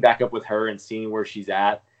picking back up with her and seeing where she's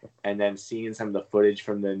at, and then seeing some of the footage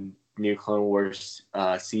from the new Clone Wars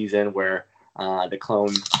season where the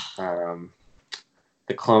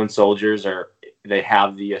clone soldiers they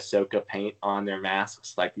have the Ahsoka paint on their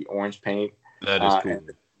masks, like the orange paint. That is cool.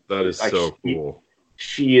 That is like, so cool.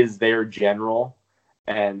 She is their general,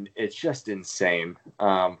 and it's just insane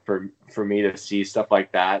for me to see stuff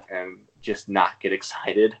like that and just not get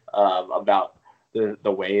excited about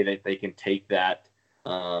the way that they can take that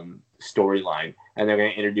storyline. And they're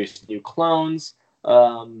going to introduce new clones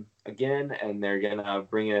again, and they're going to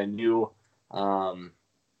bring in a new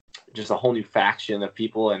just a whole new faction of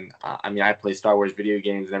people. And I play Star Wars video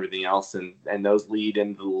games and everything else, and those lead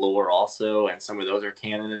into the lore also, and some of those are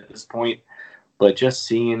canon at this point. But just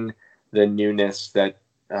seeing the newness that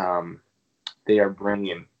they are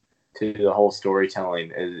bringing to the whole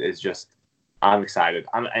storytelling is just, I'm excited.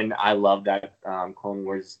 And I love that Clone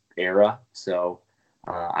Wars era. So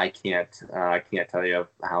I can't tell you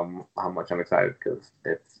how much I'm excited, because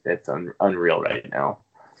it's unreal right now.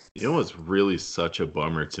 You know what's really such a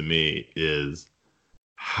bummer to me is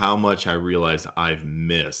how much I realize I've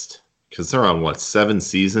missed, because they're on 7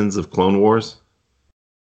 seasons of Clone Wars,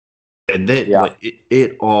 and then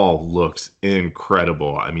it all looks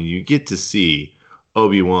incredible. I mean, you get to see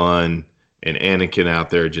Obi-Wan and Anakin out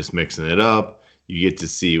there just mixing it up. You get to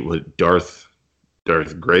see what Darth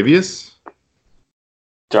Grievous, Grievous.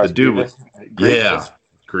 Past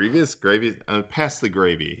the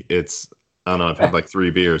gravy. I don't know, I've had like 3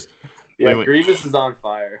 beers. Yeah, anyway, Grievous is on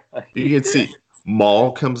fire. You can see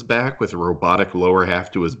Maul comes back with a robotic lower half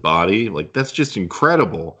to his body. Like, that's just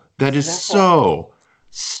incredible. That is so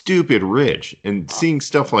stupid rich. And seeing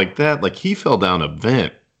stuff like that, like, he fell down a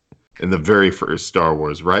vent in the very first Star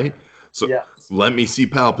Wars, right? So let me see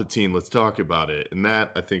Palpatine. Let's talk about it. And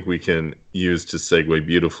that, I think we can use to segue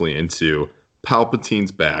beautifully into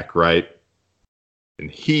Palpatine's back, right? And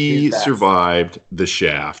he survived the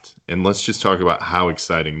shaft. And let's just talk about how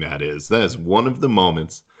exciting that is. That is one of the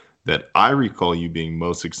moments that I recall you being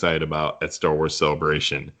most excited about at Star Wars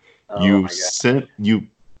Celebration. You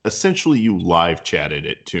live chatted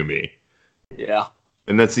it to me. Yeah.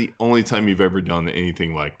 And that's the only time you've ever done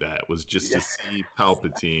anything like that, was just to see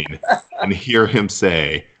Palpatine and hear him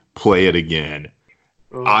say, "Play it again."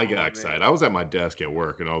 I got excited. I was at my desk at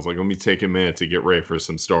work, and I was like, let me take a minute to get ready for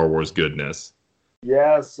some Star Wars goodness.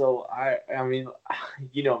 Yeah, so I mean,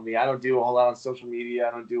 you know me, I don't do a whole lot on social media.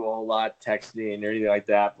 I don't do a whole lot texting or anything like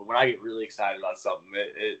that. But when I get really excited about something,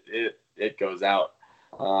 it goes out.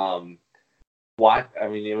 It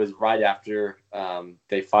was right after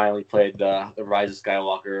they finally played the Rise of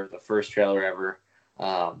Skywalker, the first trailer ever.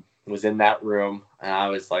 Was in that room, and I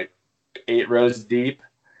was like 8 rows deep.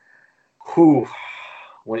 Whew.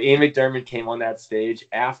 When Ian McDiarmid came on that stage,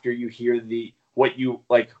 after you hear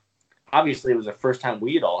obviously it was the first time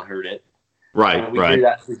we had all heard it. Right, we hear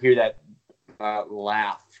that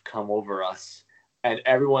laugh come over us, and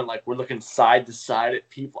everyone, like, we're looking side to side at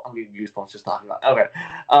people. I'm getting goosebumps just talking about it. Okay.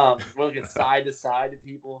 We're looking side to side at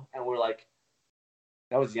people, and we're like,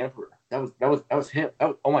 that was the Emperor. That was him.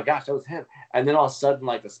 Oh my gosh, that was him. And then all of a sudden,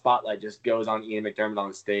 like, the spotlight just goes on Ian McDiarmid on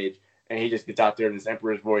the stage, and he just gets out there, and his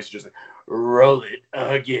Emperor's voice just like, roll it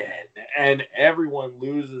again. And everyone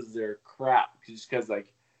loses their crap just because,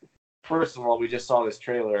 like, first of all, we just saw this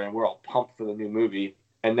trailer, and we're all pumped for the new movie.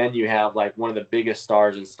 And then you have, like, one of the biggest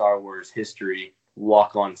stars in Star Wars history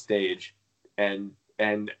walk on stage, and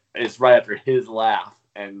it's right after his laugh,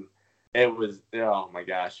 and it was, oh my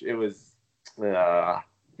gosh, it was, goosebumps.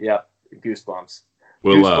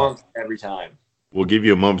 Goosebumps every time. We'll give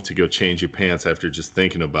you a moment to go change your pants after just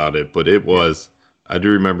thinking about it, but I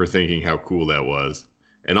do remember thinking how cool that was.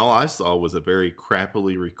 And all I saw was a very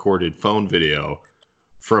crappily recorded phone video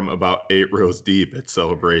from about 8 rows deep at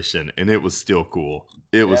Celebration, and it was still cool.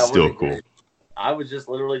 It was still cool. I was just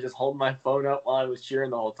literally just holding my phone up while I was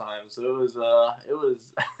cheering the whole time, so it was it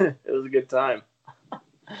was a good time.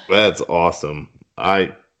 That's awesome.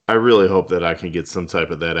 I really hope that I can get some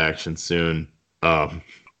type of that action soon,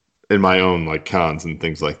 in my own, like, cons and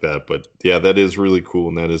things like that. But yeah, that is really cool,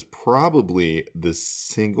 and that is probably the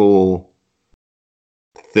single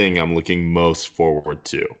thing I'm looking most forward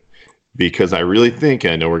to. because I really think,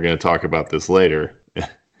 I know we're going to talk about this later,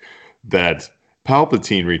 that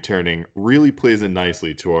Palpatine returning really plays in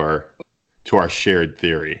nicely to our shared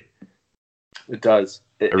theory. It does.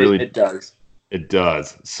 It does. It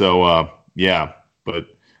does. So, yeah, but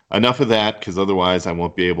enough of that, because otherwise I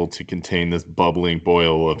won't be able to contain this bubbling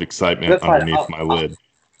boil of excitement underneath my lid.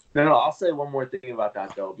 No, I'll say one more thing about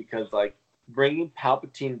that, though, because, like, bringing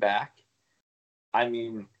Palpatine back, I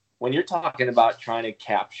mean, when you're talking about trying to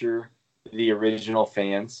capture the original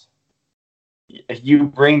fans, you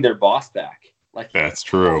bring their boss back. Like, that's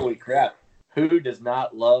true. Holy crap. Who does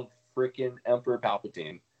not love freaking Emperor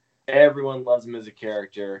Palpatine? Everyone loves him as a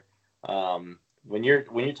character. When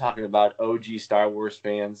you're talking about OG Star Wars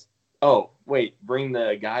fans, oh, wait, bring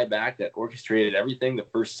the guy back that orchestrated everything, the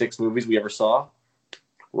first 6 movies we ever saw.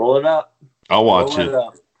 Roll it up. I'll watch it.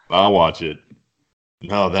 I'll watch it.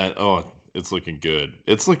 No, it's looking good.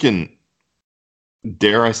 It's looking,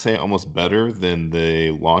 dare I say, almost better than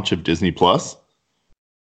the launch of Disney Plus.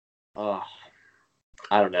 I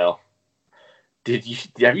don't know.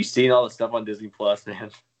 Have you seen all the stuff on Disney Plus, man?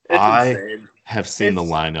 I insane. Have seen the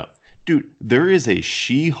lineup. Dude, there is a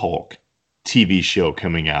She-Hulk TV show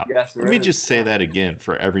coming out. Yes, Let me just say that again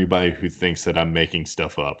for everybody who thinks that I'm making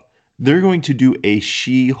stuff up. They're going to do a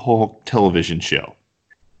She-Hulk television show.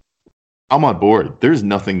 I'm on board. There's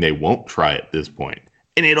nothing they won't try at this point.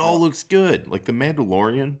 And it all looks good. Like The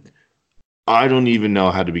Mandalorian, I don't even know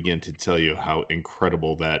how to begin to tell you how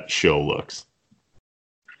incredible that show looks.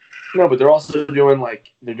 No, but they're also doing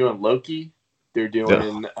Loki. They're doing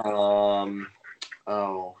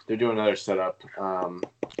they're doing another setup.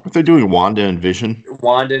 They're doing Wanda and Vision.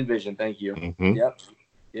 Wanda and Vision, thank you. Mm-hmm.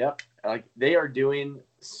 Yep. Like, they are doing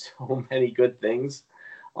so many good things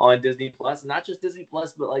on Disney Plus. Not just Disney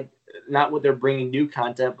Plus, but like, not what they're bringing new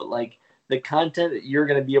content, but like the content that you're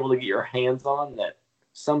going to be able to get your hands on that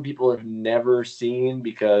some people have never seen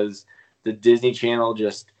because the Disney Channel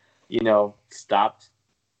just, stopped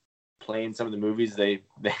playing some of the movies they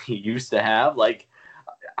used to have. Like,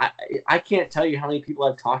 I can't tell you how many people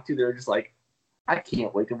I've talked to that are just like, I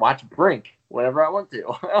can't wait to watch Brink whenever I want to.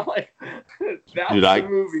 I'm like, that's the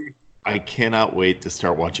movie. I cannot wait to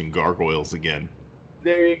start watching Gargoyles again.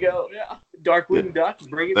 There you go. Yeah. Darkwing Duck,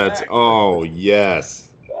 bring it back. Oh,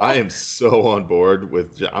 yes. I am so on board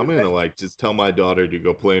with. I'm going to just tell my daughter to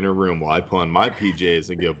go play in her room while I put on my PJs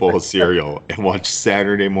and get a bowl of cereal and watch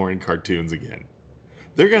Saturday morning cartoons again.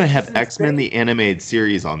 They're going to have X-Men the animated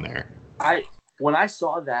series on there. When I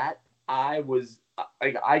saw that, I was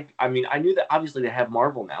I mean, I knew that obviously they have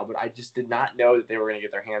Marvel now, but I just did not know that they were going to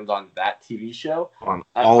get their hands on that TV show. On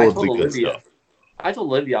all of the good stuff. I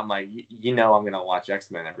told Olivia, I'm like, I'm going to watch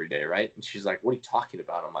X-Men every day, right? And she's like, what are you talking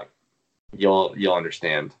about? I'm like, you'll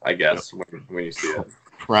understand, I guess, when you see it.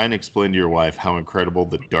 Try and explain to your wife how incredible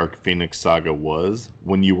the Dark Phoenix saga was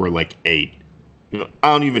when you were like 8. I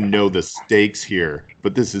don't even know the stakes here,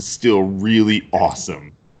 but this is still really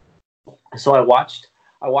awesome. So I watched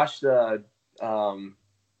that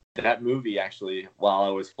movie actually while I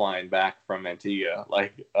was flying back from Antigua,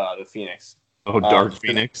 the Phoenix. Oh, Dark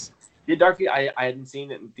Phoenix. Yeah, Dark Phoenix. I hadn't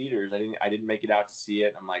seen it in theaters. I didn't make it out to see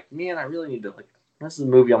it. I'm like, man, I really need to this is a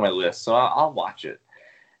movie on my list, so I'll watch it.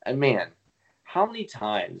 And man, how many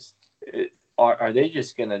times are they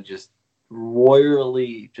just gonna just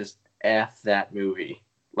royally just F that movie,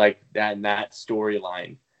 like that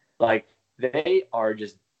storyline? Like, they are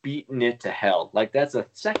just beating it to hell. Like, that's the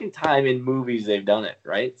second time in movies they've done it,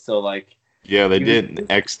 right? So like, yeah, they did in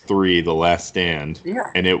X3, The Last Stand,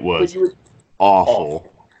 and it was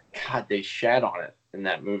awful. Oh, God, they shat on it in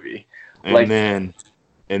that movie.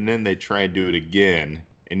 And then they try and do it again,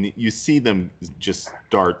 and you see them just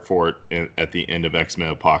start for it at the end of X-Men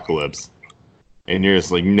Apocalypse, and you're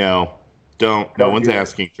just like, no, don't. No one's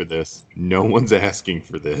asking for this. No one's asking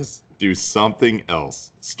for this. Do something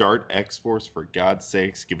else. Start X-Force, for God's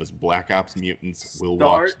sakes. Give us Black Ops Mutants. We'll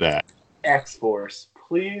watch that. X-Force.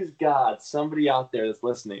 Please, God, somebody out there that's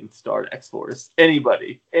listening, start X-Force.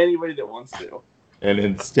 Anybody that wants to. And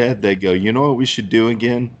instead they go, you know what we should do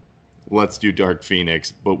again? Let's do Dark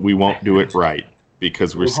Phoenix, but we won't do it right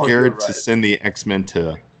because we're scared to send the X-Men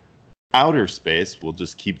to outer space. We'll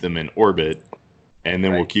just keep them in orbit, and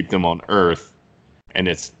then we'll keep them on Earth. And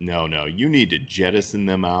it's, no, you need to jettison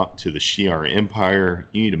them out to the Shi'ar Empire.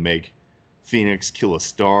 You need to make Phoenix kill a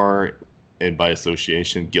star, and by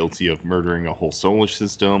association, guilty of murdering a whole solar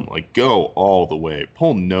system. Like, go all the way.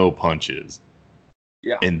 Pull no punches.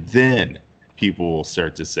 Yeah. And then people will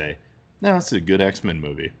start to say, no, it's a good X-Men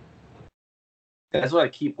movie. That's what I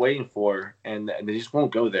keep waiting for, and they just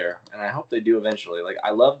won't go there. And I hope they do eventually. Like,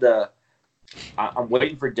 I'm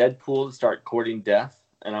waiting for Deadpool to start courting death.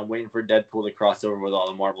 and I'm waiting for Deadpool to cross over with all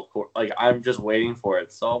the Marvel like I'm just waiting for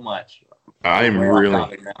it so much. I'm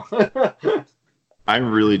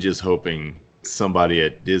really just hoping somebody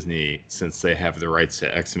at Disney, since they have the rights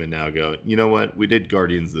to X-Men now, go, you know what? We did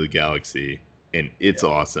Guardians of the Galaxy, and it's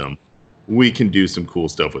awesome. We can do some cool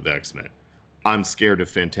stuff with X-Men. I'm scared of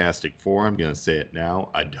Fantastic Four. I'm going to say it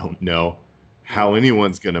now. I don't know how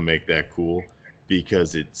anyone's going to make that cool,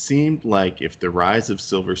 because it seemed like if the Rise of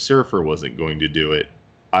Silver Surfer wasn't going to do it,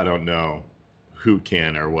 I don't know who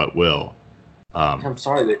can or what will. I'm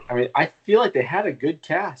sorry. I feel like they had a good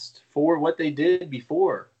cast for what they did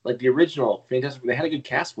before. Like the original Fantastic, they had a good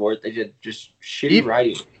cast for it. They did just shitty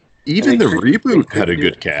writing. Even the reboot had a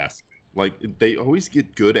good cast. Like, they always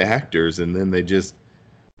get good actors, and then they just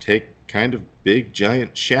take kind of big,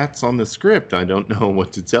 giant shats on the script. I don't know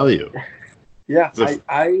what to tell you. Yeah,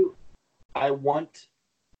 I want...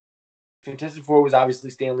 Fantastic Four was obviously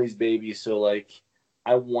Stan Lee's baby, so, like,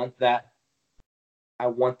 I want that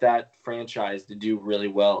franchise to do really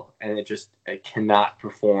well, and it cannot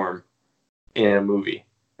perform in a movie.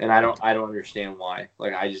 And I don't understand why.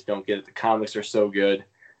 Like, I just don't get it. The comics are so good.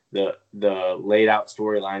 The laid out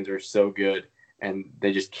storylines are so good, and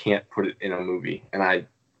they just can't put it in a movie. And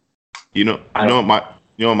you know what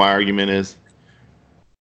my argument is?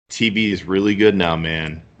 TV is really good now,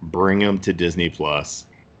 man. Bring them to Disney Plus.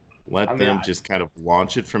 Let them just kind of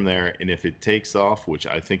launch it from there. And if it takes off, which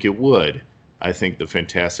I think it would, I think the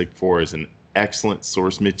Fantastic Four is an excellent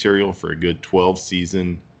source material for a good 12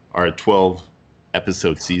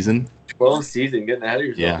 episode season. 12 season, getting ahead of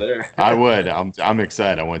yourself there. I would. I'm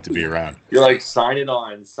excited. I want to be around. You're like, sign it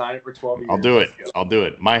for 12 years. I'll do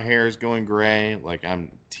it. My hair is going gray. Like,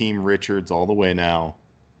 I'm Team Richards all the way now.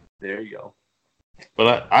 There you go.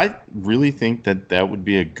 But I really think that would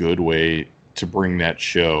be a good way to bring that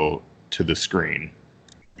show to the screen.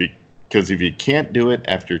 Because if you can't do it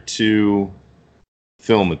after 2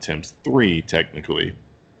 film attempts, 3 technically,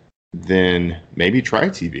 then maybe try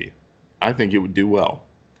TV. I think it would do well.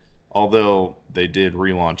 Although they did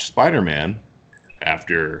relaunch Spider-Man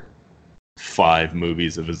after 5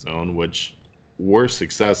 movies of his own, which were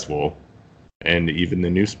successful, and even the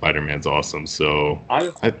new Spider-Man's awesome. So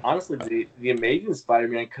honestly, the Amazing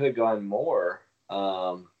Spider-Man could have gone more,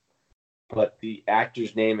 but the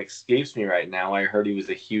actor's name escapes me right now. I heard he was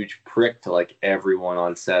a huge prick to like everyone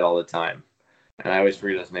on set all the time, and I always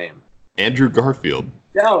forget his name. Andrew Garfield.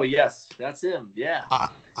 Oh yes, that's him. Yeah.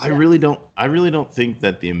 I really don't think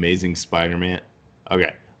that the Amazing Spider-Man.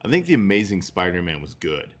 Okay, I think the Amazing Spider-Man was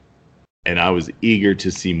good, and I was eager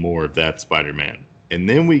to see more of that Spider-Man. And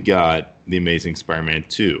then we got the Amazing Spider-Man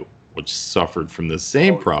 2, which suffered from the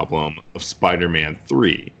same problem of Spider-Man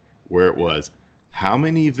 3, where it was, how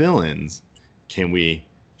many villains can we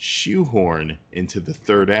shoehorn into the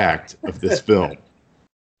third act of this film?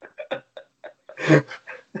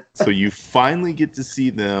 So you finally get to see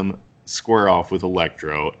them square off with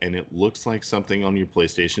Electro, and it looks like something on your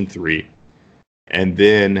PlayStation 3. And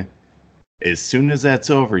then, as soon as that's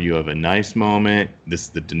over, you have a nice moment. This is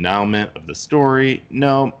the denouement of the story.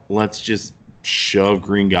 No, let's just shove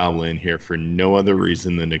Green Goblin in here for no other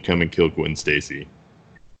reason than to come and kill Gwen Stacy.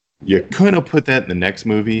 You couldn't have put that in the next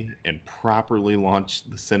movie and properly launched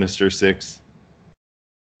the Sinister Six.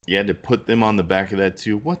 You had to put them on the back of that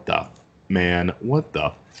too. What the man? What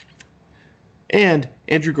the? And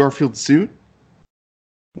Andrew Garfield's suit?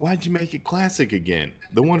 Why'd you make it classic again?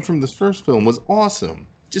 The one from this first film was awesome.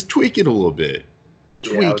 Just tweak it a little bit.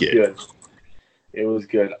 Tweak it. Good. It was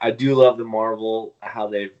good. I do love the Marvel, how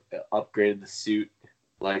they've upgraded the suit.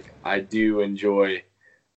 Like, I do enjoy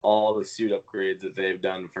all the suit upgrades that they've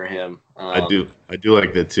done for him. I do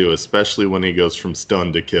like that too, especially when he goes from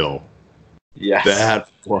stun to kill. Yes. That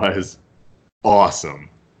was awesome.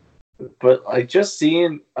 But like just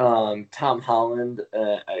seeing Tom Holland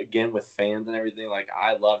again with fans and everything, like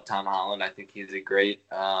I love Tom Holland. I think he's a great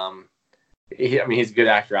he's a good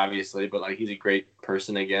actor obviously, but like he's a great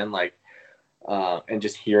person again, like and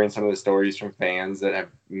just hearing some of the stories from fans that have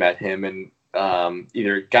met him and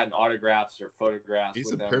either gotten autographs or photographs. He's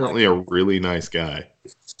with apparently them, like, a really nice guy.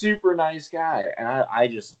 Super nice guy. And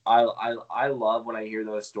I love when I hear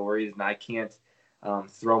those stories, and I can't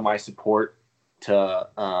throw my support to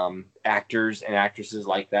actors and actresses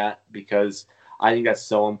like that, because I think that's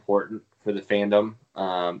so important for the fandom,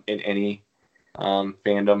 in any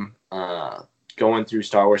fandom. Going through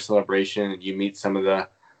Star Wars Celebration, and you meet some of the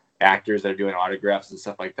actors that are doing autographs and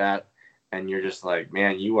stuff like that, and you're just like,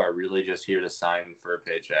 man, you are really just here to sign for a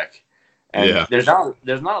paycheck. And there's not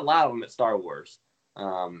a lot of them at Star Wars,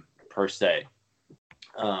 per se.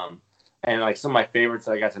 And like some of my favorites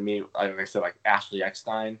that I got to meet, like I said, like Ashley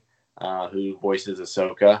Eckstein. who voices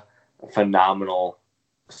Ahsoka, a phenomenal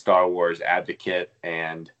Star Wars advocate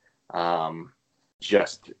and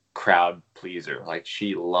just crowd pleaser. Like,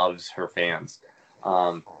 she loves her fans.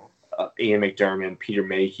 Ian McDermott, Peter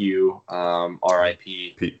Mayhew,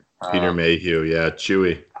 R.I.P. Peter Mayhew, yeah,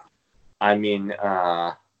 Chewie. I mean,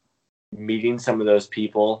 meeting some of those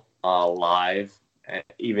people live,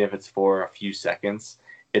 even if it's for a few seconds,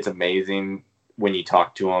 it's amazing when you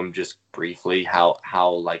talk to them just briefly how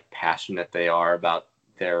like passionate they are about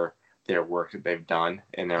their work that they've done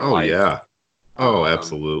in their life. Oh yeah. Oh,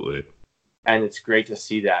 absolutely. And it's great to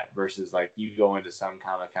see that versus like you go into some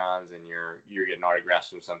Comic-Cons and you're getting autographs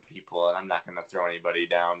from some people, and I'm not going to throw anybody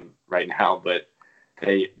down right now, but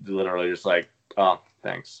they literally just like, oh,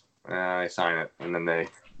 thanks. They sign it, and then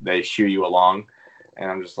they shoo you along, and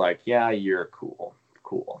I'm just like, yeah, you're cool.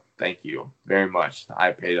 Thank you very much.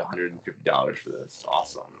 I paid $150 for this.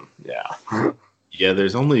 Awesome. Yeah. Yeah,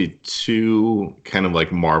 there's only 2 kind of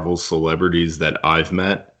like Marvel celebrities that I've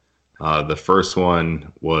met. The first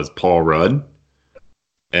one was Paul Rudd,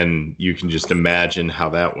 and you can just imagine how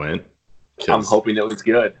that went. I'm hoping it was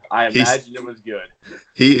good. I imagine it was good.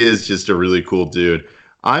 He is just a really cool dude.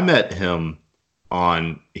 I met him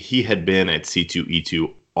he had been at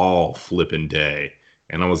C2E2 all flipping day.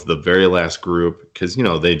 And I was the very last group because,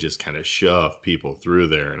 they just kind of shove people through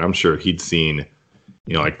there. And I'm sure he'd seen,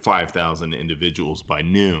 like 5,000 individuals by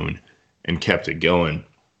noon and kept it going.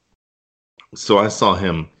 So I saw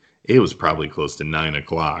him. It was probably close to 9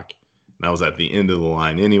 o'clock. And I was at the end of the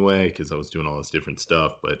line anyway because I was doing all this different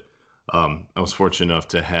stuff. But I was fortunate enough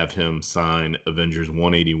to have him sign Avengers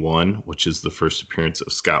 181, which is the first appearance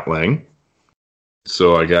of Scott Lang.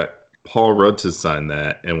 So I got Paul Rudd to sign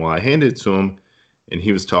that. And while I handed it to him, and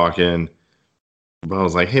he was talking, but I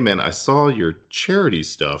was like, hey, man, I saw your charity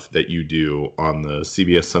stuff that you do on the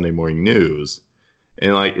CBS Sunday Morning News.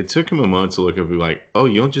 And, like, it took him a moment to look up and be like, oh,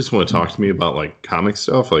 you don't just want to talk to me about, like, comic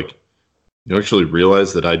stuff? Like, you actually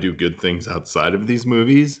realize that I do good things outside of these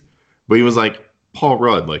movies? But he was like, Paul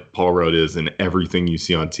Rudd is in everything you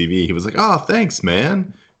see on TV. He was like, oh, thanks,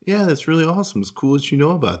 man. Yeah, that's really awesome. It's cool that you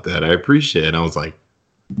know about that. I appreciate it. And I was like,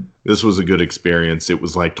 this was a good experience. It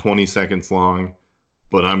was like 20 seconds long.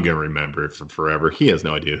 But I'm going to remember it for forever. He has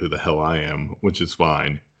no idea who the hell I am, which is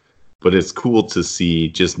fine. But it's cool to see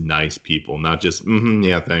just nice people, not just,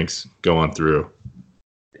 yeah, thanks, go on through.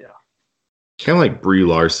 Yeah. Kind of like Brie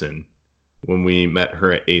Larson. When we met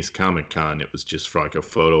her at Ace Comic Con, it was just for like a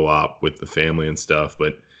photo op with the family and stuff.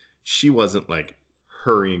 But she wasn't like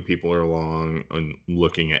hurrying people along and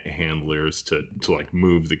looking at handlers to like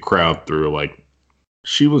move the crowd through. Like,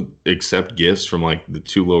 she would accept gifts from like the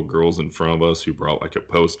 2 little girls in front of us who brought like a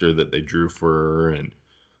poster that they drew for her and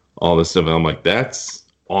all this stuff. And I'm like, that's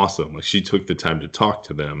awesome. Like, she took the time to talk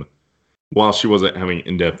to them while she wasn't having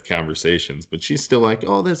in-depth conversations, but she's still like,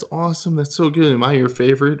 oh, that's awesome. That's so good. Am I your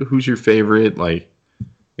favorite? Who's your favorite? Like,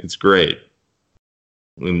 it's great.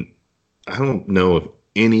 And I don't know of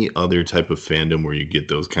any other type of fandom where you get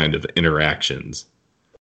those kind of interactions.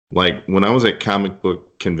 Like, when I was at comic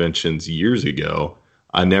book conventions years ago,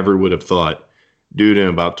 I never would have thought, dude, in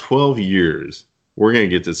about 12 years, we're going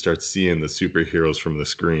to get to start seeing the superheroes from the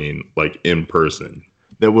screen, like, in person.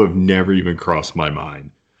 That would have never even crossed my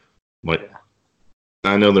mind. Like,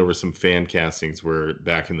 I know there were some fan castings where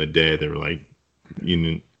back in the day, they were like,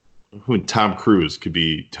 Tom Cruise could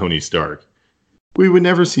be Tony Stark. We would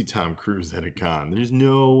never see Tom Cruise at a con. There's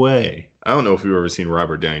no way. I don't know if we've ever seen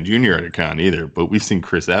Robert Downey Jr. at a con either, but we've seen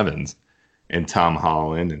Chris Evans and Tom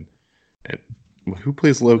Holland and who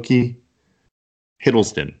plays Loki?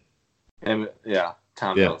 Hiddleston. And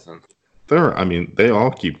Tom Hiddleston. They all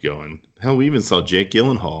keep going. Hell, we even saw Jake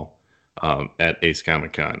Gyllenhaal at Ace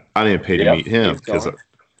Comic Con. I didn't pay to meet him because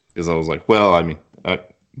I was like, well,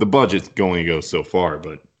 the budget's going to go so far,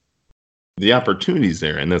 but the opportunity's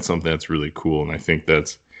there, and that's something that's really cool. And I think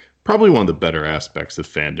that's probably one of the better aspects of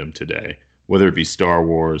fandom today, whether it be Star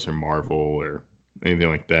Wars or Marvel or anything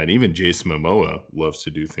like that. Even Jason Momoa loves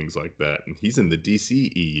to do things like that, and he's in the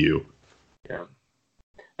DC EU. Yeah.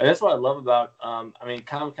 And that's what I love about,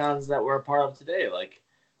 Comic-Cons that we're a part of today. Like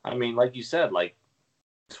you said, like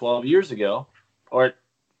 12 years ago, or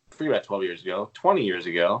forget about 12 years ago, 20 years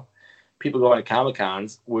ago, people going to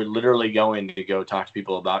Comic-Cons were literally going to go talk to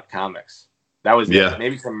people about comics. That was it.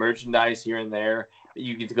 Maybe some merchandise here and there.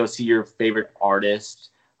 You get to go see your favorite artist,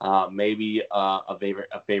 maybe a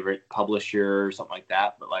favorite publisher or something like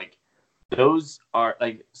that. But like those are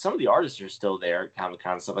like some of the artists are still there at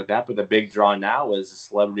Comic-Con and stuff like that. But the big draw now is the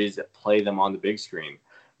celebrities that play them on the big screen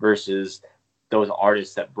versus those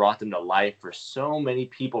artists that brought them to life for so many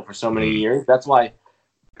people for so many years. That's why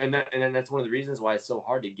And then that's one of the reasons why it's so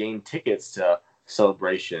hard to gain tickets to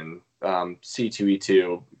Celebration,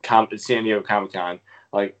 C2E2, San Diego Comic-Con.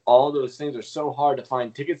 Like, all those things are so hard to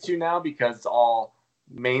find tickets to now because it's all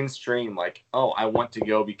mainstream. Like, oh, I want to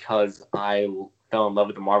go because I fell in love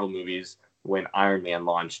with the Marvel movies when Iron Man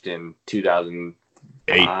launched in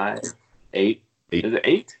 2005. 8? Is it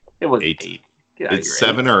 8? It was 8. It's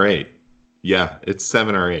 7 or 8. Yeah, it's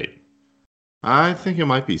 7 or 8. I think it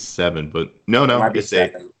might be 7, but no, it's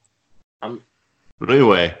 8. But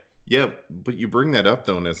anyway, yeah, but you bring that up,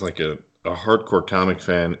 though, and as like a hardcore comic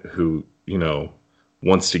fan who,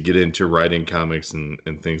 wants to get into writing comics and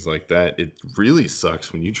things like that, it really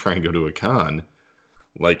sucks when you try and go to a con.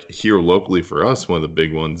 Like here locally for us, one of the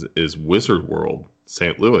big ones is Wizard World,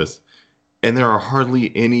 St. Louis. And there are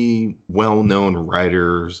hardly any well-known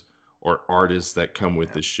writers or artists that come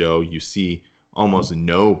with the show. You see almost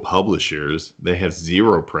no publishers. They have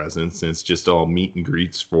zero presence, and it's just all meet and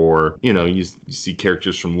greets for, you see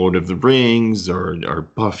characters from Lord of the Rings or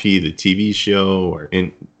Buffy, the TV show.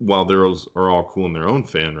 And while those are all cool in their own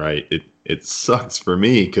fan right, it sucks for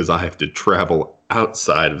me because I have to travel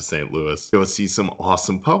outside of St. Louis, go see some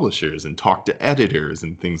awesome publishers and talk to editors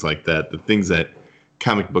and things like that, the things that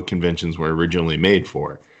comic book conventions were originally made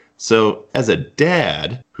for. So as a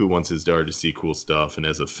dad who wants his daughter to see cool stuff, and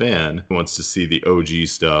as a fan who wants to see the OG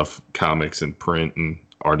stuff, comics and print and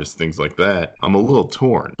artists, things like that, I'm a little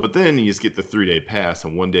torn. But then you just get the 3-day pass,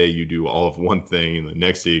 and one day you do all of one thing, and the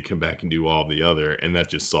next day you come back and do all of the other, and that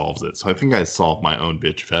just solves it. So I think I solved my own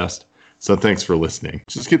bitch fest. So thanks for listening.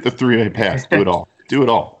 Just get the 3-day pass. Do it all. Do it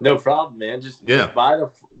all. No problem, man. Just buy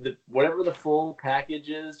the whatever the full package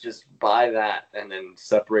is. Just buy that and then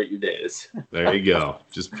separate your days. There you go.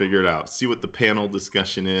 Just figure it out. See what the panel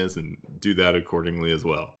discussion is and do that accordingly as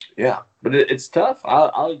well. Yeah, but it's tough.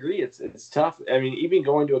 I'll agree. It's tough. I mean, even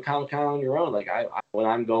going to a Comic-Con on your own, like when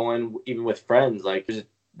I'm going, even with friends, like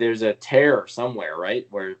there's a tear somewhere, right?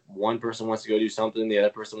 Where one person wants to go do something, the other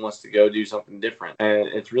person wants to go do something different. And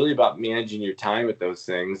it's really about managing your time with those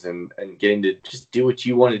things and getting to just do what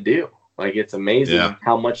you want to do. Like, it's amazing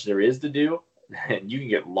how much there is to do. And you can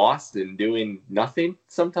get lost in doing nothing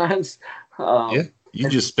sometimes. You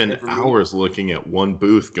just spend hours looking at one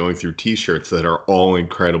booth going through T-shirts that are all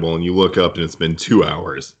incredible. And you look up and it's been 2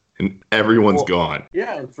 hours. And everyone's gone.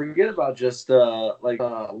 Yeah, and forget about just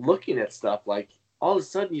looking at stuff. Like, all of a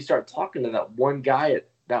sudden you start talking to that one guy at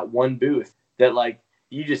that one booth that, like,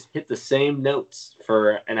 you just hit the same notes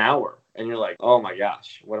for an hour. And you're like, oh my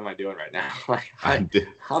gosh, what am I doing right now? Like, I'm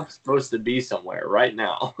supposed to be somewhere right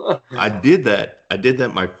now. I did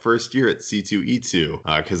that my first year at C2E2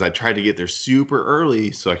 because I tried to get there super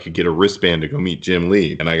early so I could get a wristband to go meet Jim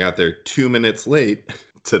Lee. And I got there 2 minutes late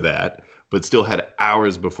to that, but still had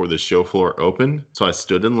hours before the show floor opened. So I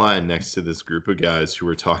stood in line next to this group of guys who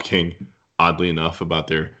were talking, oddly enough, about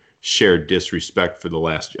their shared disrespect for The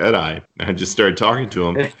Last Jedi. And I just started talking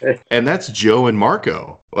to them. And that's Joe and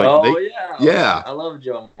Marco. Like, yeah. I love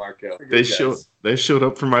Joe and Marco. They showed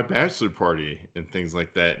up for my bachelor party and things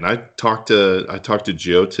like that. And I talked to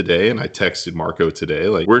Joe today, and I texted Marco today.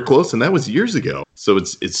 Like, we're close, and that was years ago. So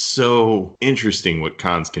it's so interesting what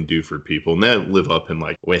cons can do for people. And they live up in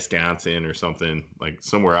like Wisconsin or something, like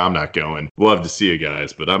somewhere I'm not going. Love to see you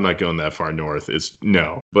guys, but I'm not going that far north.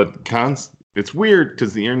 But cons, it's weird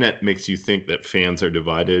because the internet makes you think that fans are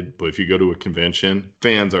divided. But if you go to a convention,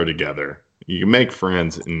 fans are together. You can make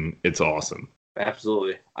friends, and it's awesome.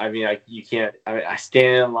 Absolutely. I mean, I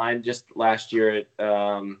stand in line just last year at,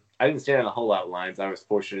 I didn't stand in a whole lot of lines. I was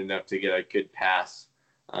fortunate enough to get a good pass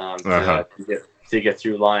to get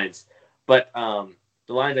through lines. But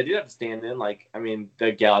the lines I did have to stand in, like, I mean,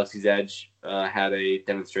 the Galaxy's Edge had a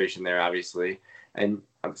demonstration there, obviously. And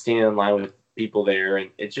I'm standing in line with people there, and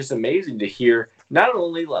it's just amazing to hear not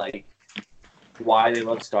only, like, why they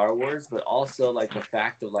love Star Wars, but also, like, the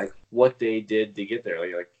fact of, like, what they did to get there.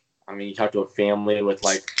 Like, I mean, you talk to a family with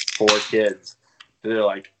like 4 kids. They're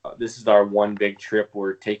like, this is our one big trip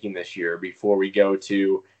we're taking this year before we go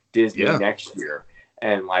to Disney next year.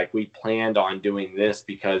 And like, we planned on doing this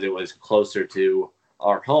because it was closer to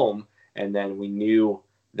our home. And then we knew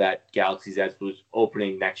that Galaxy's Edge was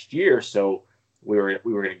opening next year. So we were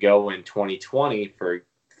going to go in 2020 for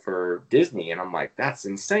Disney. And I'm like, that's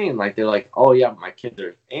insane. Like, they're like, oh yeah, my kids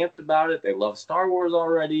are amped about it. They love Star Wars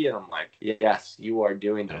already. And I'm like, yes, you are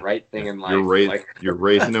doing the right thing in life. You're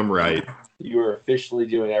raising them right. You are officially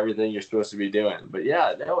doing everything you're supposed to be doing. But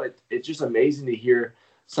yeah, no, it's just amazing to hear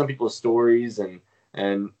some people's stories and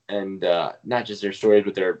not just their stories,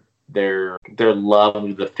 but their love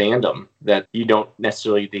of the fandom that you don't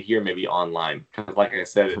necessarily get to hear maybe online. Because like I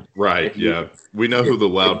said, right? Yeah, we know who the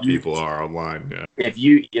loud people are online. Yeah. If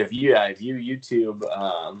you YouTube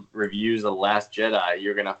reviews of The Last Jedi,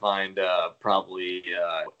 you're gonna find probably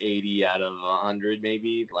 80 out of 100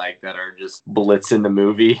 maybe like that are just blitzing the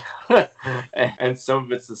movie, and some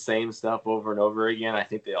of it's the same stuff over and over again. I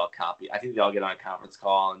think they all copy. I think they all get on a conference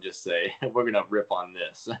call and just say, "We're gonna rip on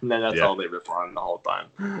this," and then that's all they rip on the whole time.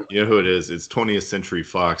 You know who it is? It's 20th Century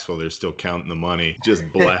Fox while they're still counting the money,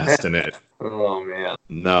 just blasting it. Oh man.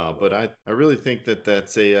 No, but I really think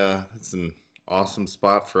that's an awesome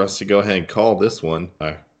spot for us to go ahead and call this one,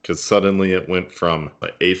 because suddenly it went from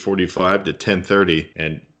 8:45 to 10:30,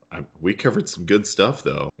 and we covered some good stuff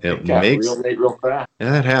though. It makes real late, real fast.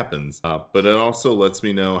 Yeah, that happens. But it also lets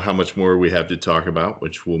me know how much more we have to talk about,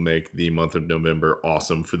 which will make the month of November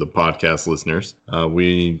awesome for the podcast listeners.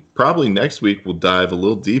 We probably next week will dive a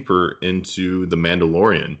little deeper into The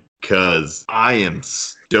Mandalorian, because I am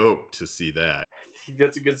stoked to see that.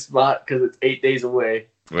 That's a good spot because it's 8 days away.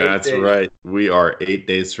 That's right. We are 8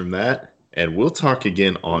 days from that. And we'll talk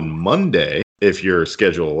again on Monday, if your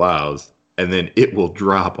schedule allows. And then it will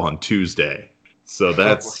drop on Tuesday. So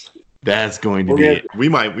that's going to be. We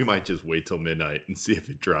might just wait till midnight and see if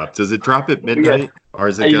it drops. Does it drop at midnight, or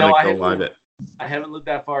is it going to go live at? I haven't looked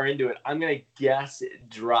that far into it. I'm going to guess it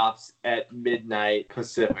drops at midnight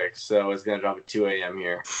Pacific, so it's going to drop at 2 a.m.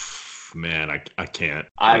 here. Man, I can't.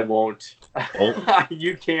 I won't.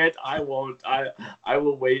 You can't. I won't. I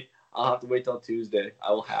will wait. I'll have to wait till Tuesday.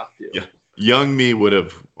 I will have to. Yeah. Young me would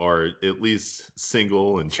have, or at least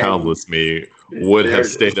single and childless me would have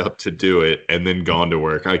stayed up to do it and then gone to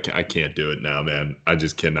work. I can't do it now, man. I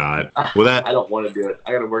just cannot. Well, I don't want to do it.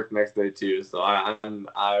 I got to work the next day too, so I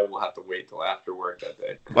will have to wait till after work that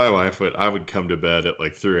day. My wife I would come to bed at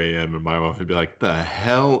like 3 a.m. and my wife would be like, "The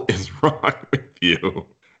hell is wrong with you?"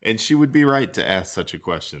 And she would be right to ask such a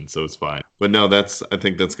question, so it's fine. But no, I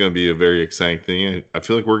think that's going to be a very exciting thing. I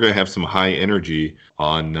feel like we're going to have some high energy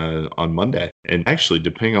on Monday. And actually,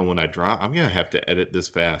 depending on when I drop, I'm going to have to edit this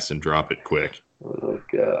fast and drop it quick. Oh,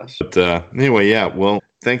 gosh. But anyway, yeah, well,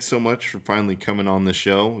 thanks so much for finally coming on the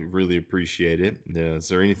show. We really appreciate it. Is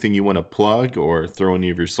there anything you want to plug or throw any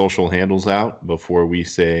of your social handles out before we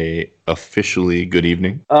say officially good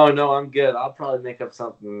evening? Oh, no, I'm good. I'll probably make up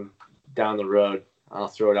something down the road. I'll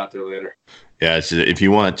throw it out there later. Yeah, if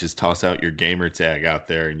you want, just toss out your gamer tag out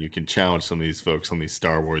there, and you can challenge some of these folks on these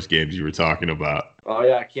Star Wars games you were talking about. Oh,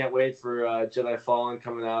 yeah, I can't wait for Jedi Fallen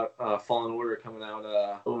coming out, Fallen Order coming out.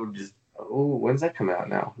 When's that coming out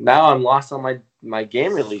now? Now I'm lost on my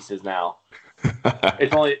game releases now.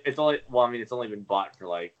 It's only been bought for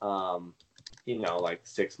like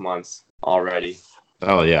 6 months already.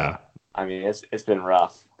 Oh, yeah. I mean, it's been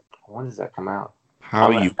rough. When does that come out? How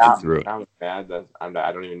are you get through it? I'm bad that I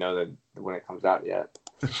don't even know that when it comes out yet.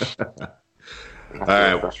 All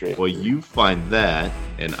right. Well, you find that,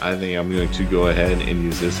 and I think I'm going to go ahead and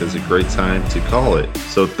use this as a great time to call it.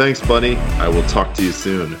 So thanks, buddy. I will talk to you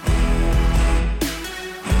soon.